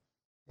here?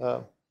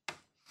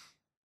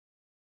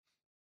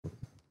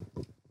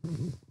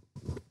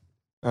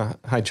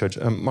 Hi, George.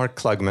 Mark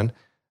Klugman.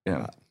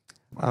 Yeah.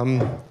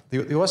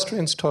 The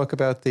Austrians talk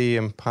about the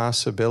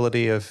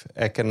impossibility of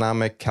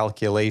economic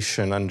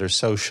calculation under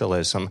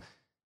socialism.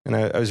 And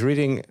I was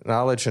reading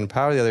Knowledge and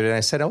Power the other day, and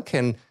I said,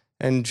 okay,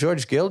 and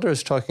George Gilder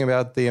is talking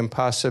about the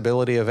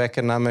impossibility of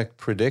economic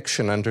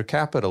prediction under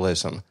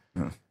capitalism.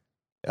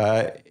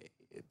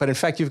 But in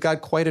fact, you've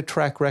got quite a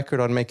track record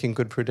on making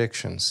good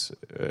predictions,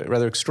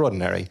 rather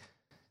extraordinary.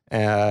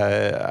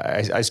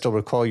 I still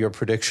recall your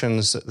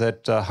predictions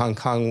that Hong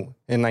Kong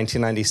in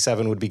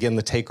 1997 would begin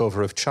the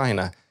takeover of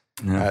China.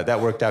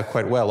 That worked out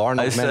quite well.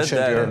 Arnold I said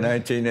that in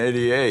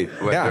 1988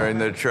 during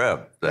the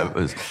trip. That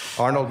was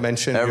Arnold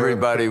mentioned.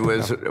 Everybody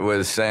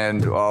was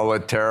saying all the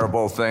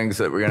terrible things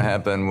that were going to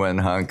happen when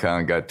Hong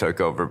Kong got took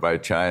over by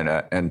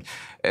China, and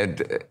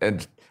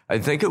I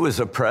think it was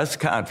a press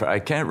conference. I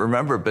can't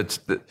remember, but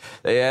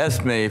they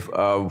asked me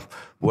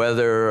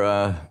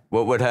whether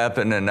what would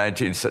happen in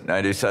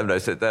 1997. I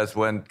said that's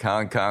when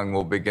Hong Kong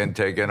will begin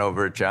taking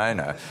over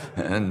China,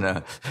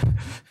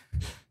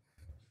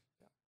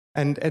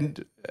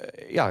 And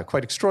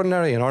quite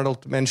extraordinary. And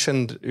Arnold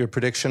mentioned your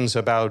predictions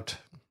about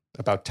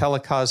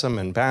telecosm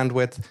and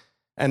bandwidth.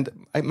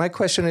 And my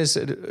question is,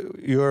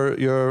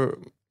 your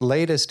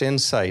latest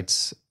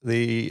insights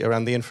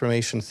around the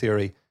information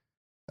theory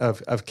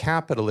of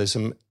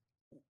capitalism,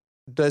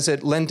 does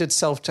it lend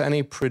itself to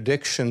any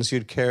predictions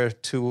you'd care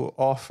to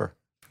offer?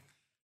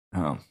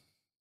 Oh.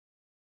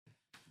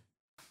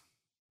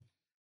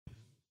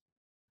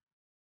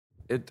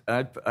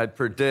 I'd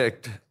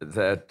predict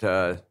that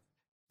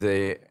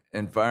the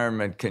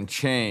environment can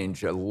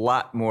change a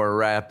lot more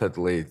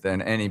rapidly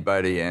than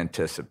anybody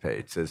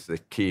anticipates is the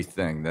key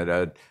thing.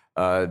 That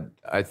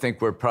I think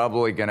we're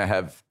probably going to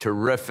have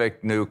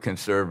terrific new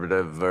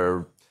conservative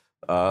or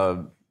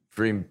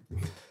free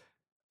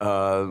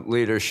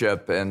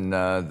leadership in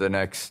the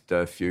next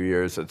few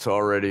years. It's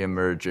already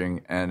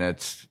emerging, and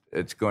it's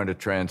going to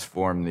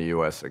transform the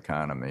U.S.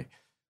 economy.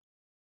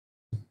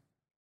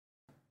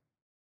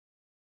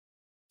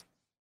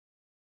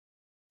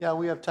 Yeah,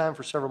 we have time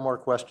for several more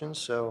questions.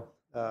 So,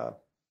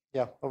 about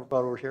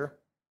over here,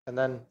 and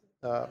then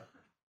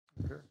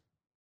here.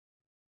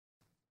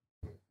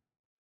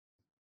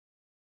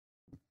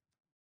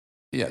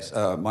 Yes,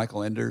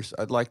 Michael Enders.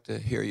 I'd like to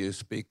hear you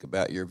speak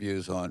about your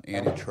views on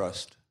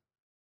antitrust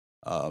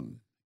in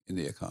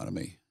the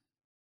economy.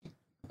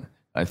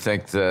 I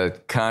think the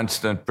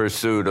constant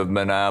pursuit of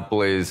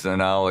monopolies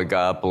and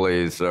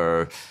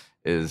oligopolies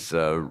is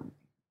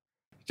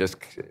just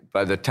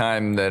by the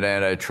time that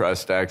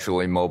antitrust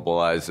actually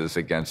mobilizes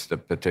against a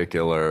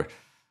particular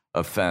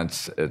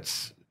offense,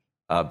 it's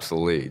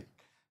obsolete.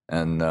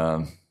 And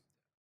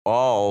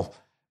all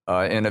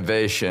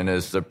innovation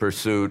is the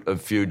pursuit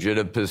of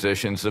fugitive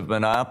positions of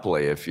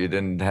monopoly. If you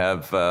didn't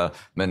have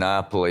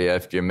monopoly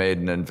after you made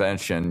an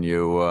invention,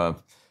 you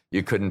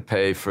couldn't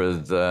pay for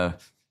the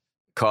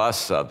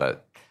costs of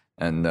it.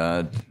 And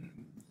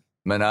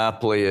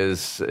monopoly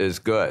is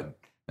good,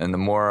 and the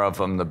more of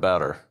them, the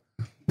better.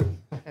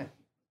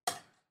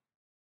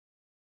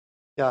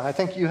 Yeah, I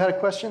think you had a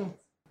question?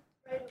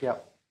 Yeah.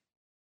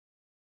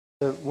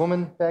 The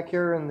woman back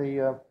here in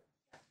the...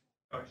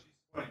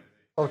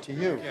 to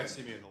you. You can't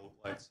see me in the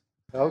lights.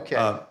 Okay.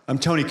 I'm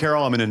Tony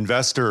Carroll. I'm an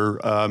investor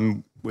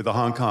with the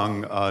Hong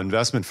Kong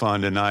Investment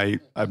Fund, and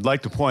I'd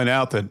like to point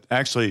out that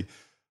actually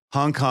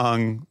Hong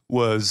Kong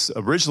was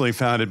originally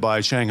founded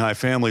by Shanghai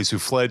families who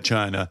fled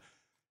China,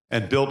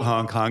 and built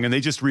Hong Kong, and they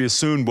just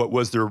reassumed what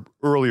was their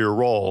earlier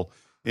role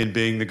in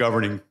being the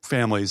governing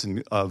families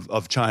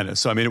of China.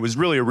 So, I mean, it was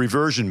really a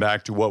reversion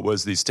back to what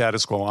was the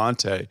status quo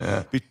ante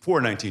before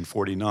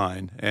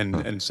 1949.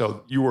 And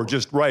so you were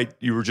just right.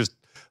 You were just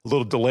a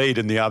little delayed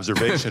in the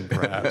observation,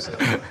 perhaps.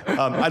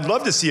 I'd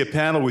love to see a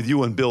panel with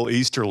you and Bill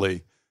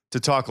Easterly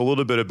to talk a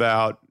little bit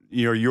about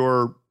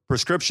your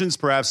prescriptions,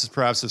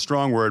 perhaps a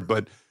strong word,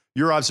 but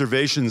your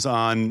observations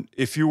on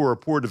if you were a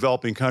poor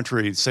developing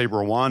country, say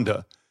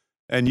Rwanda,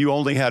 and you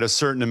only had a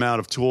certain amount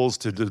of tools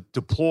to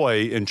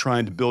deploy in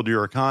trying to build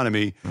your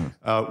economy,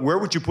 where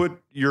would you put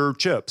your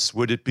chips?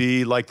 Would it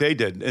be like they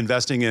did,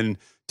 investing in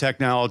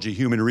technology,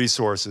 human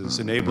resources,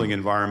 enabling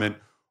environment,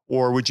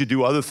 or would you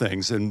do other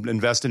things and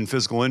invest in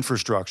physical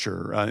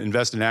infrastructure,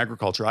 invest in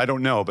agriculture? I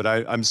don't know, but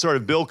I'm sort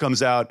of, Bill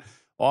comes out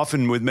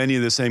often with many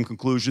of the same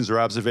conclusions or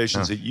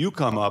observations that you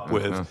come up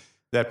with,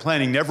 that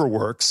planning never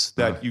works,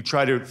 that you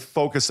try to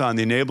focus on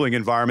the enabling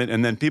environment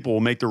and then people will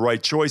make the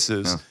right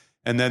choices.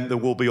 And then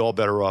we'll be all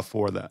better off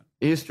for that.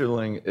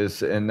 Easterling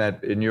is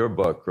in your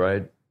book,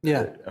 right?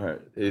 Yeah.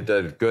 He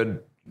did a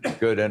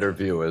good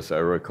interview, as I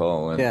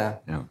recall. And, yeah.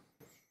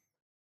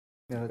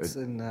 It's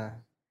in.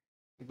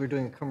 We're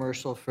doing a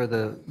commercial for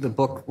the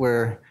book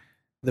where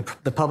the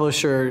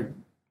publisher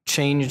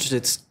changed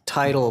its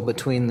title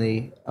between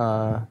the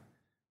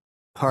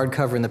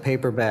hardcover and the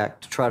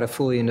paperback to try to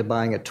fool you into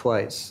buying it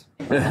twice.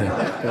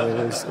 It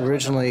was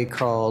originally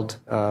called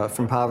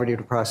From Poverty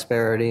to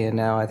Prosperity, and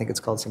now I think it's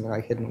called something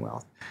like Hidden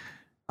Wealth.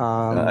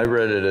 I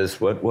read it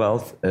as what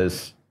wealth?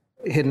 As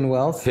Hidden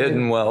Wealth.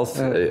 Hidden Wealth.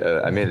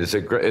 I mean,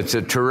 it's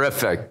a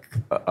terrific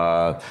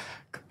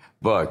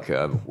book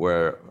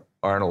where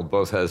Arnold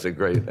both has a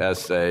great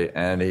essay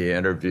and he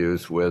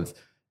interviews with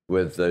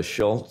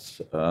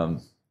Schultz.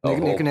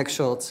 Nick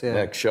Schultz, yeah.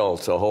 Nick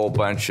Schultz, a whole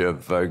bunch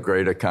of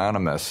great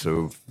economists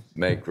who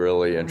make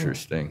really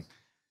interesting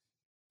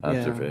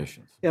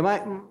observations.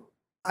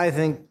 I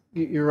think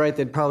you're right.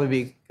 There'd probably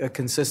be a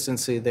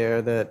consistency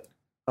there that,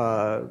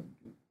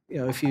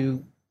 if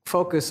you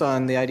focus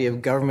on the idea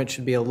of government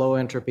should be a low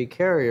entropy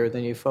carrier,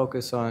 then you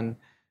focus on,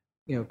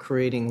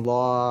 creating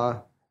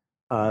law,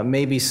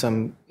 maybe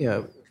some,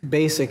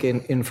 basic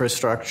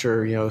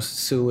infrastructure,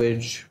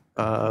 sewage,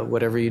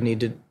 whatever you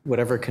need to,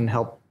 whatever can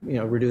help,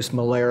 reduce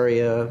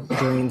malaria,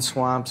 green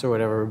swamps or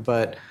whatever.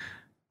 But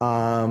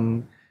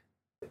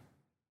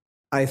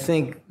I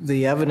think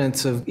the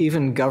evidence of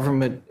even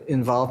government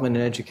involvement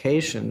in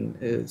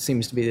education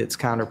seems to be it's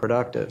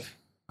counterproductive.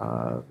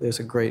 There's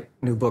a great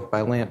new book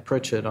by Lant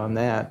Pritchett on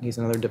that. He's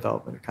another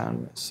development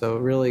economist. So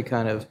really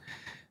kind of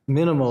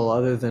minimal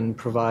other than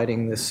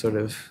providing this sort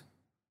of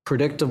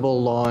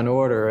predictable law and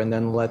order and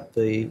then let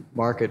the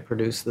market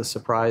produce the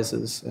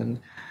surprises. And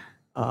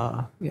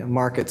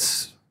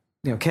markets,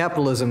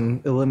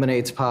 capitalism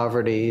eliminates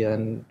poverty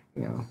and,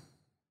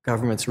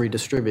 governments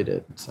redistribute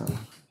it. So.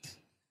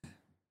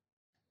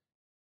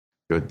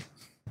 Good.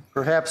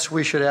 Perhaps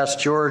we should ask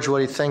George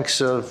what he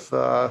thinks of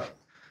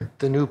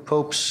the new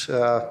Pope's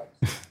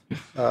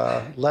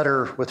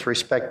letter with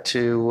respect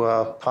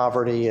to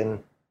poverty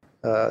and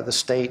the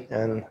state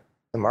and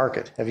the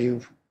market. Have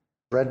you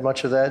read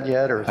much of that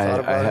yet or thought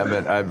about it? I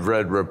haven't. I've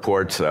read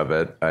reports of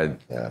it.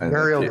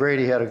 Mary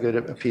O'Grady had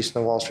a piece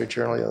in the Wall Street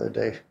Journal the other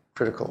day,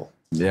 critical.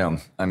 Yeah,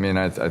 I mean,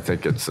 I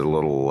think it's a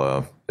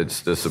little,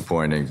 it's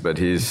disappointing, but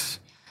he's,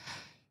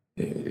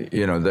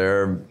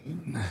 they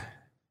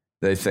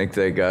think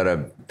they got to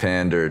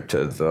pander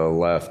to the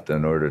left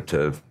in order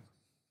to,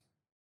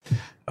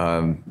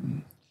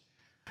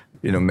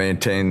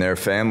 maintain their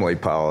family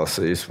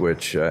policies,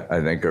 which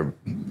I think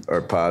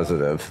are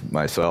positive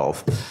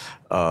myself.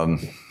 But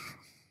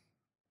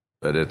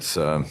it's.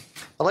 I'd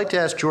like to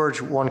ask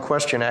George one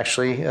question,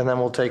 actually, and then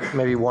we'll take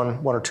maybe one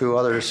or two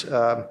others.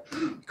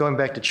 Going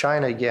back to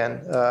China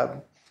again,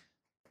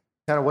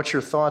 kind of what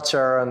your thoughts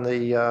are on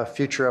the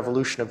future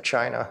evolution of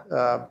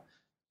China.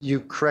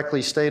 You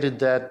correctly stated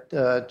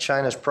that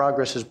China's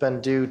progress has been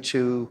due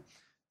to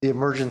the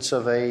emergence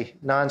of a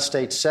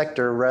non-state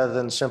sector rather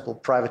than simple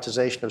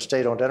privatization of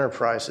state-owned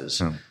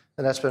enterprises, and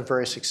that's been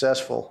very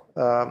successful.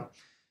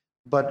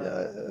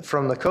 But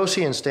from the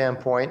Kosian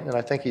standpoint, and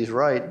I think he's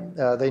right,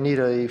 they need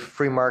a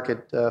free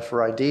market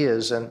for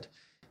ideas, and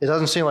it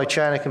doesn't seem like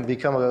China can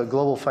become a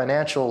global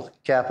financial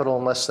capital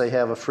unless they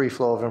have a free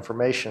flow of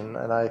information.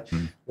 And I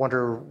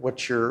wonder what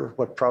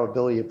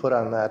probability you put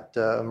on that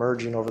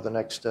emerging over the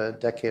next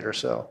decade or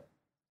so.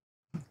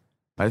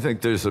 I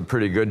think there's a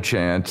pretty good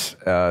chance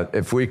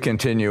if we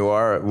continue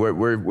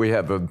we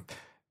have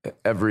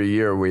every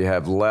year we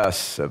have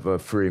less of a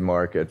free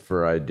market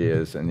for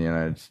ideas in the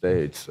United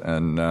States,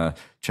 and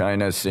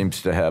China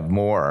seems to have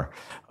more.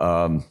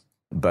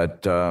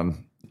 But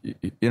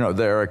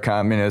they're a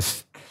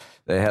communist.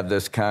 They have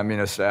this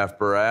communist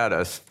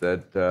apparatus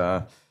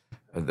that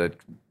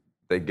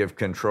they give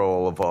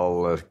control of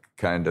all the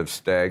kind of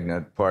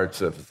stagnant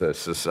parts of the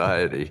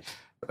society,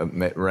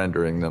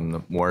 rendering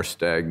them more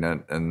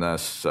stagnant and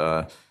thus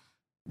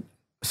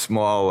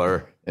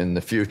smaller in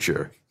the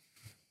future.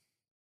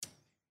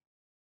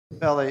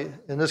 Well,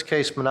 in this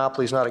case,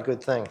 monopoly is not a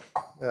good thing.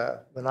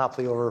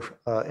 Monopoly over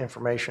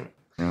information.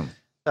 Yeah.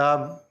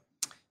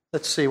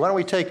 Let's see. Why don't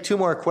we take 2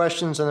 more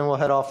questions and then we'll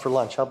head off for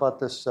lunch? How about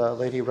this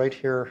lady right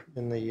here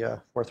in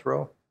the 4th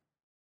row?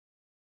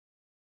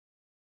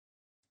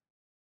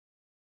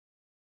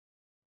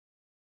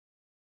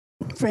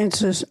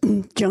 Francis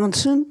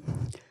Johnson.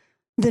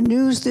 The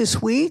news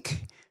this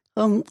week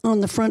on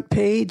the front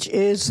page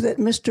is that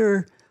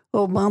Mr.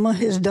 Obama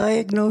has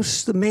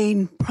diagnosed the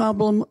main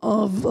problem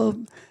of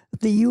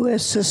the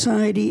U.S.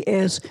 society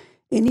as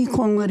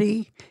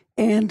inequality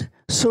and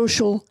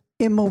social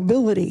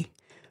immobility.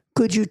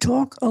 Could you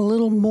talk a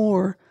little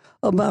more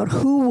about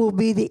who will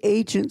be the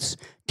agents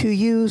to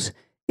use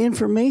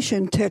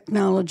information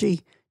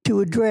technology to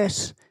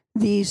address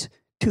these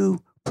 2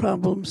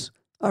 problems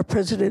our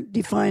president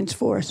defines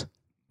for us?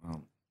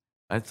 Well,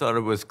 I thought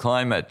it was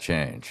climate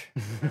change.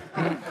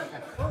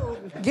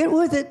 Get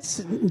with it. It's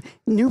a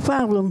new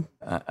problem.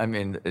 I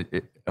mean,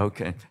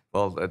 okay.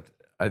 Well,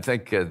 I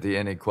think the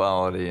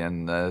inequality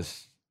and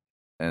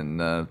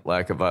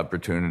lack of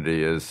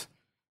opportunity is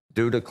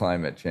due to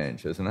climate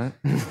change, isn't it?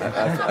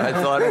 I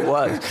thought it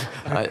was.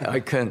 I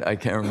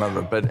can't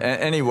remember. But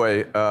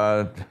anyway,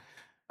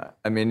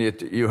 I mean,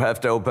 you have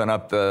to open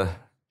up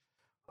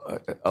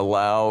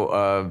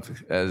allow,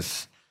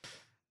 as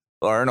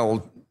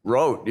Arnold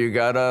wrote, you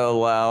got to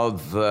allow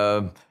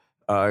the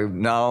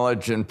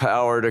knowledge and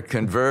power to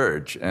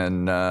converge.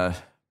 And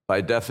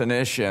by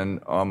definition,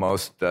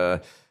 almost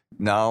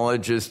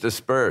knowledge is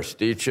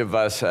dispersed. Each of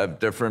us have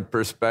different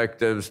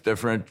perspectives,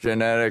 different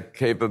genetic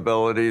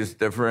capabilities,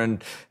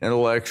 different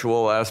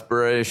intellectual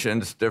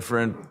aspirations,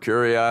 different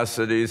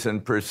curiosities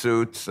and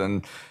pursuits,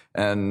 and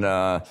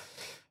our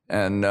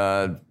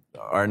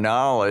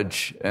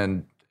knowledge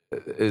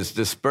is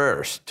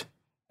dispersed,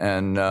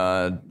 and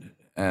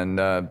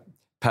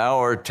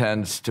power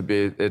tends to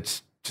be,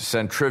 it's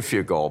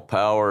centrifugal.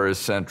 Power is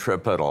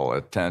centripetal.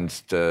 It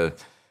tends to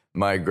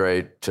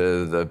migrate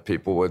to the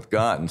people with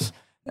guns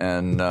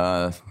and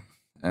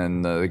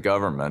the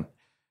government,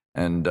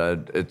 and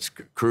it's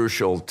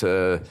crucial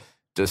to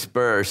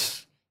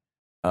disperse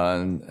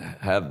and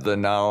have the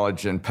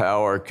knowledge and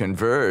power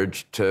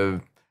converge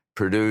to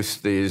produce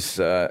these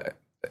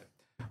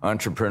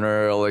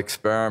entrepreneurial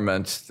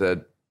experiments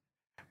that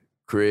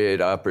create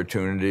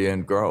opportunity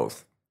and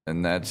growth,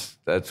 and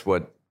that's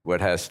what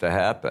has to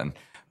happen.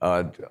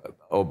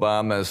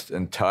 Obama's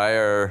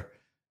entire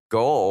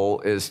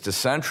goal is to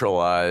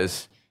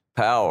centralize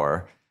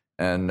power,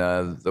 and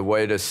the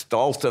way to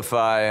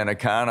stultify an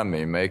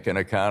economy, make an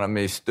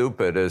economy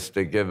stupid, is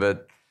to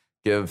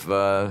give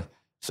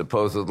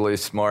supposedly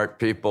smart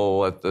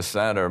people at the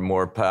center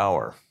more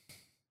power.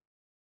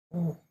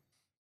 It's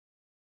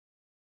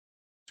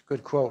a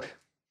good quote.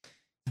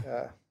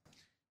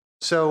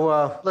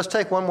 So let's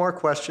take 1 more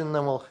question,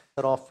 then we'll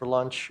head off for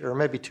lunch, or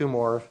maybe 2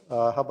 more.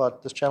 How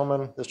about this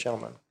gentleman, this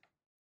gentleman?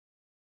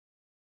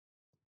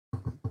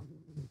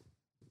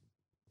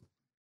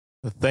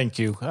 Thank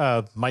you.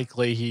 Mike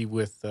Leahy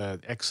with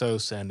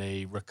Exos and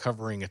a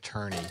recovering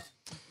attorney.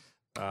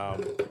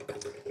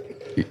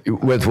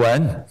 With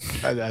what?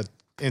 An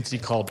entity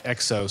called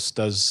Exos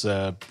does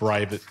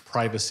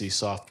privacy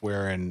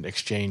software and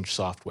exchange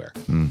software.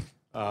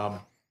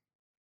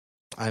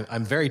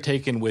 I'm very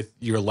taken with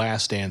your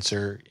last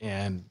answer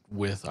and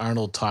with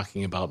Arnold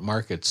talking about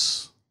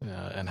markets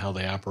and how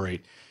they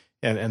operate.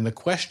 And the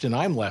question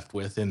I'm left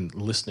with in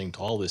listening to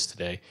all this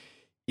today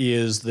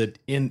is that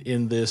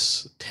in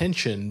this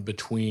tension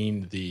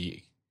between the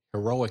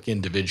heroic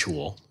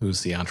individual,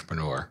 who's the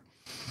entrepreneur,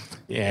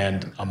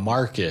 and a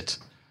market,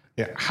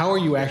 how are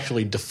you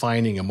actually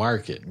defining a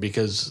market?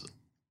 Because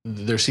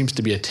there seems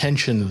to be a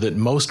tension that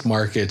most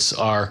markets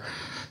are,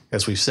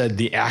 as we've said,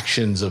 the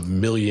actions of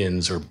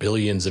millions or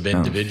billions of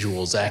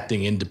individuals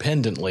acting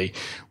independently,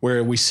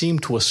 where we seem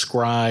to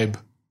ascribe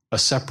a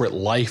separate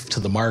life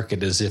to the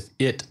market as if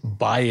it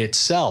by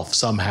itself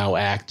somehow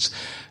acts.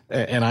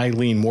 And I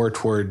lean more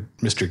toward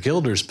Mr.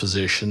 Gilder's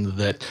position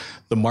that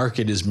the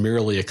market is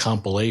merely a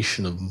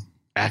compilation of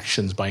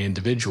actions by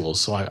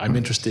individuals. So I'm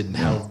interested in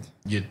how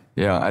you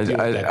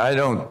I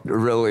don't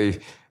really,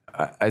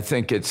 I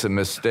think it's a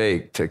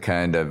mistake to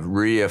kind of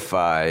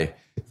reify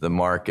the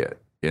market,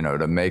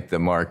 to make the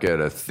market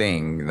a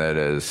thing that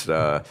is,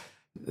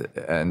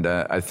 and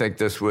I think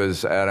this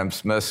was Adam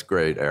Smith's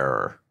great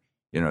error.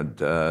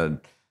 The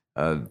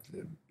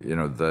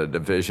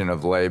division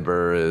of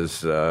labor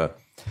is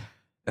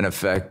an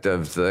effect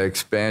of the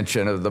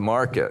expansion of the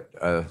market.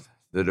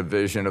 The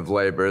division of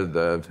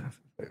labor,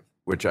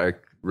 which I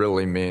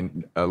really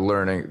mean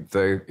learning,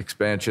 the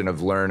expansion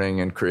of learning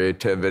and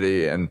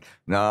creativity and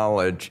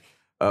knowledge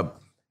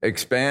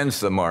expands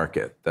the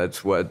market.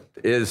 That's what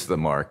is the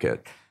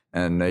market.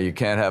 And you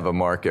can't have a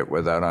market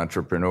without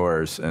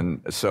entrepreneurs.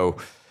 And so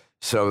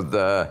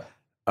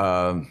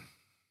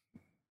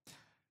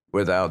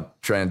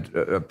without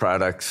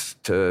products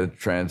to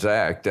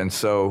transact. And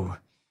so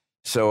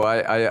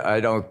I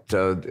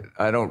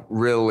don't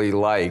really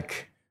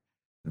like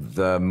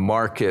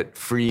the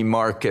free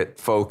market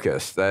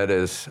focus. That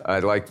is, I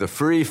like the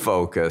free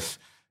focus,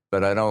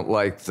 but I don't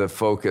like the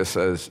focus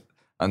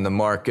on the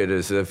market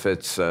as if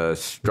it's a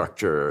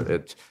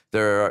structure.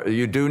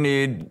 You do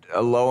need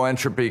a low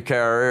entropy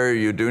carrier.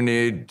 You do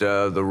need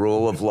the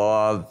rule of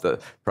law, the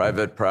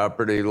private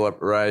property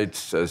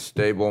rights,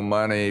 stable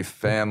money,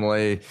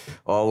 family,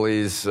 all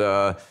these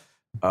low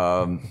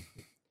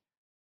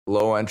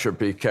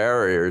entropy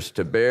carriers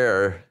to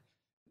bear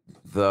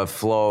the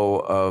flow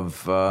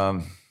of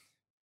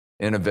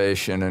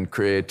innovation and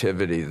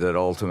creativity that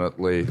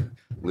ultimately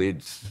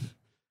leads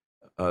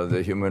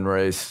the human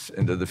race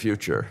into the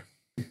future.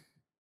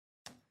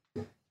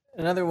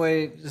 Another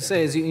way to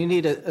say is you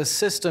need a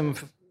system.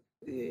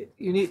 You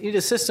need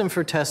a system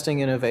for testing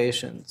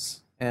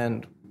innovations,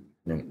 and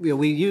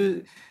we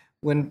use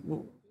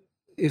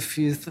if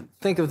you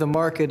think of the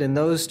market in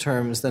those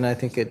terms, then I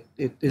think it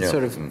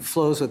sort of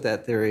flows with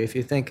that theory. If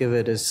you think of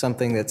it as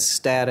something that's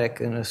static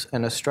and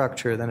a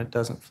structure, then it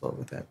doesn't flow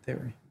with that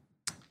theory.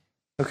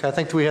 Okay, I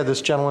think we had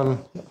this gentleman.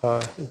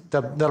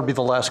 That'll be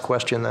the last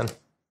question then.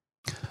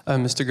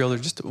 Mr. Gilder,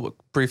 just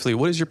briefly,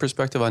 what is your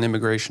perspective on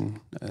immigration?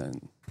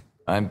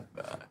 I'm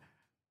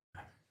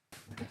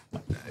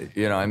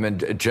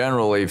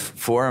generally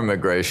for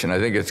immigration. I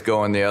think it's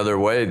going the other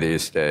way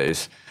these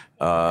days.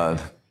 But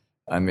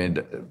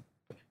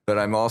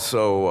I'm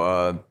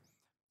also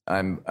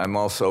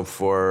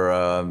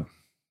for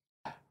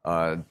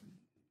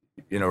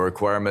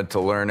requirement to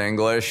learn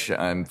English.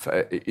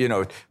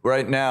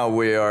 Right now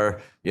we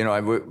are.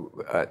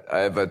 I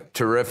have a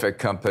terrific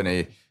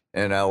company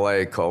in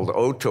LA called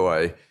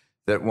Otoy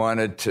that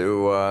wanted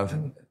to,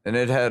 and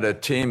it had a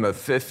team of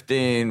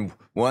 15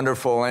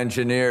 wonderful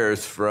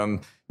engineers from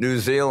New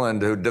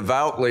Zealand who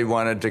devoutly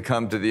wanted to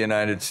come to the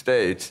United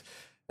States,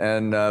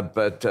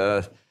 but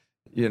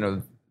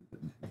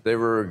they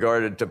were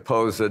regarded to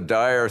pose a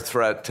dire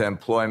threat to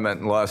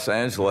employment in Los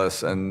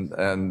Angeles,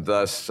 and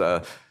thus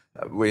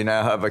we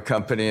now have a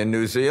company in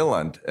New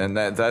Zealand, and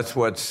that's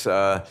what's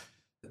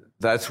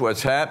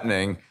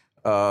happening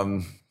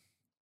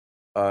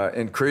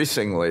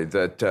increasingly.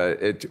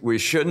 That we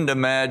shouldn't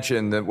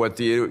imagine that what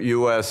the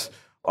U.S.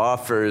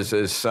 offers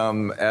is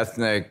some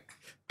ethnic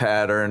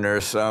pattern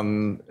or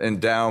some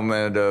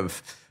endowment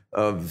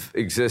of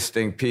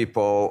existing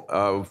people.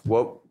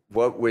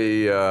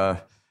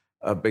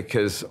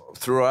 Because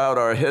throughout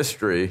our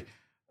history,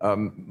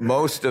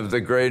 most of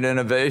the great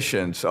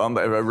innovations, I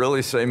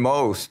really say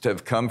most,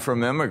 have come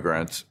from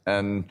immigrants,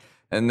 and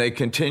they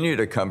continue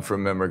to come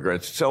from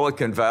immigrants.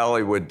 Silicon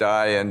Valley would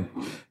die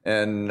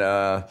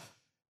in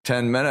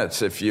 10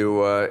 minutes if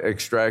you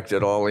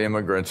extracted all the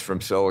immigrants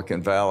from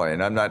Silicon Valley.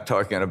 And I'm not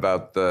talking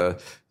about the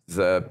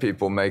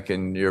people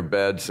making your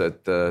beds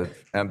at the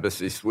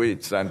Embassy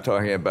Suites. I'm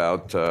talking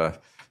about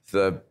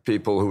the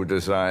people who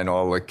design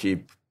all the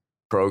key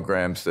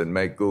programs that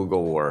make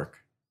Google work.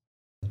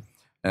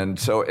 And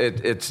so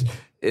it's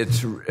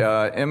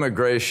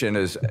immigration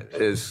is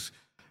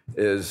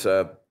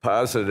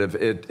positive.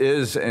 It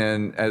is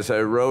as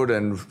I wrote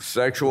in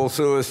Sexual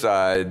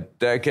Suicide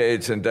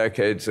decades and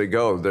decades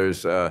ago,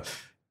 there's a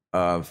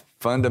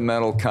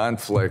fundamental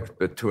conflict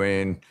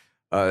between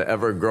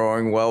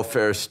ever-growing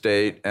welfare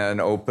state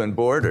and open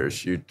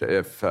borders,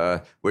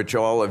 which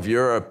all of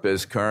Europe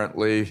is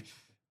currently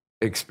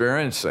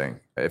experiencing.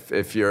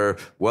 If your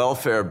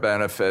welfare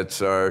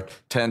benefits are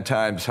 10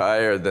 times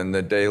higher than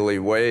the daily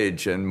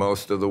wage in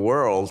most of the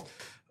world,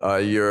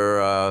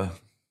 you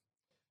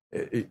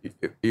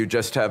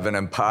just have an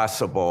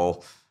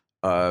impossible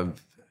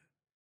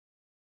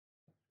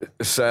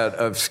set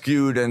of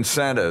skewed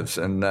incentives.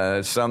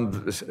 And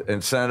some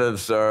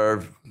incentives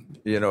are,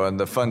 on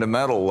the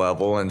fundamental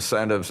level,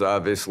 incentives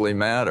obviously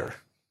matter.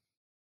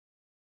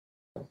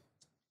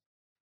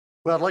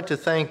 Well, I'd like to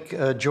thank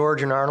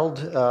George and Arnold,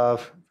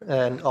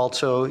 and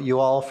also you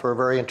all for a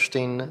very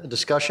interesting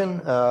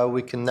discussion.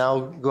 We can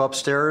now go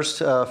upstairs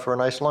for a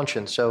nice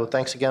luncheon. So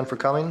thanks again for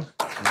coming.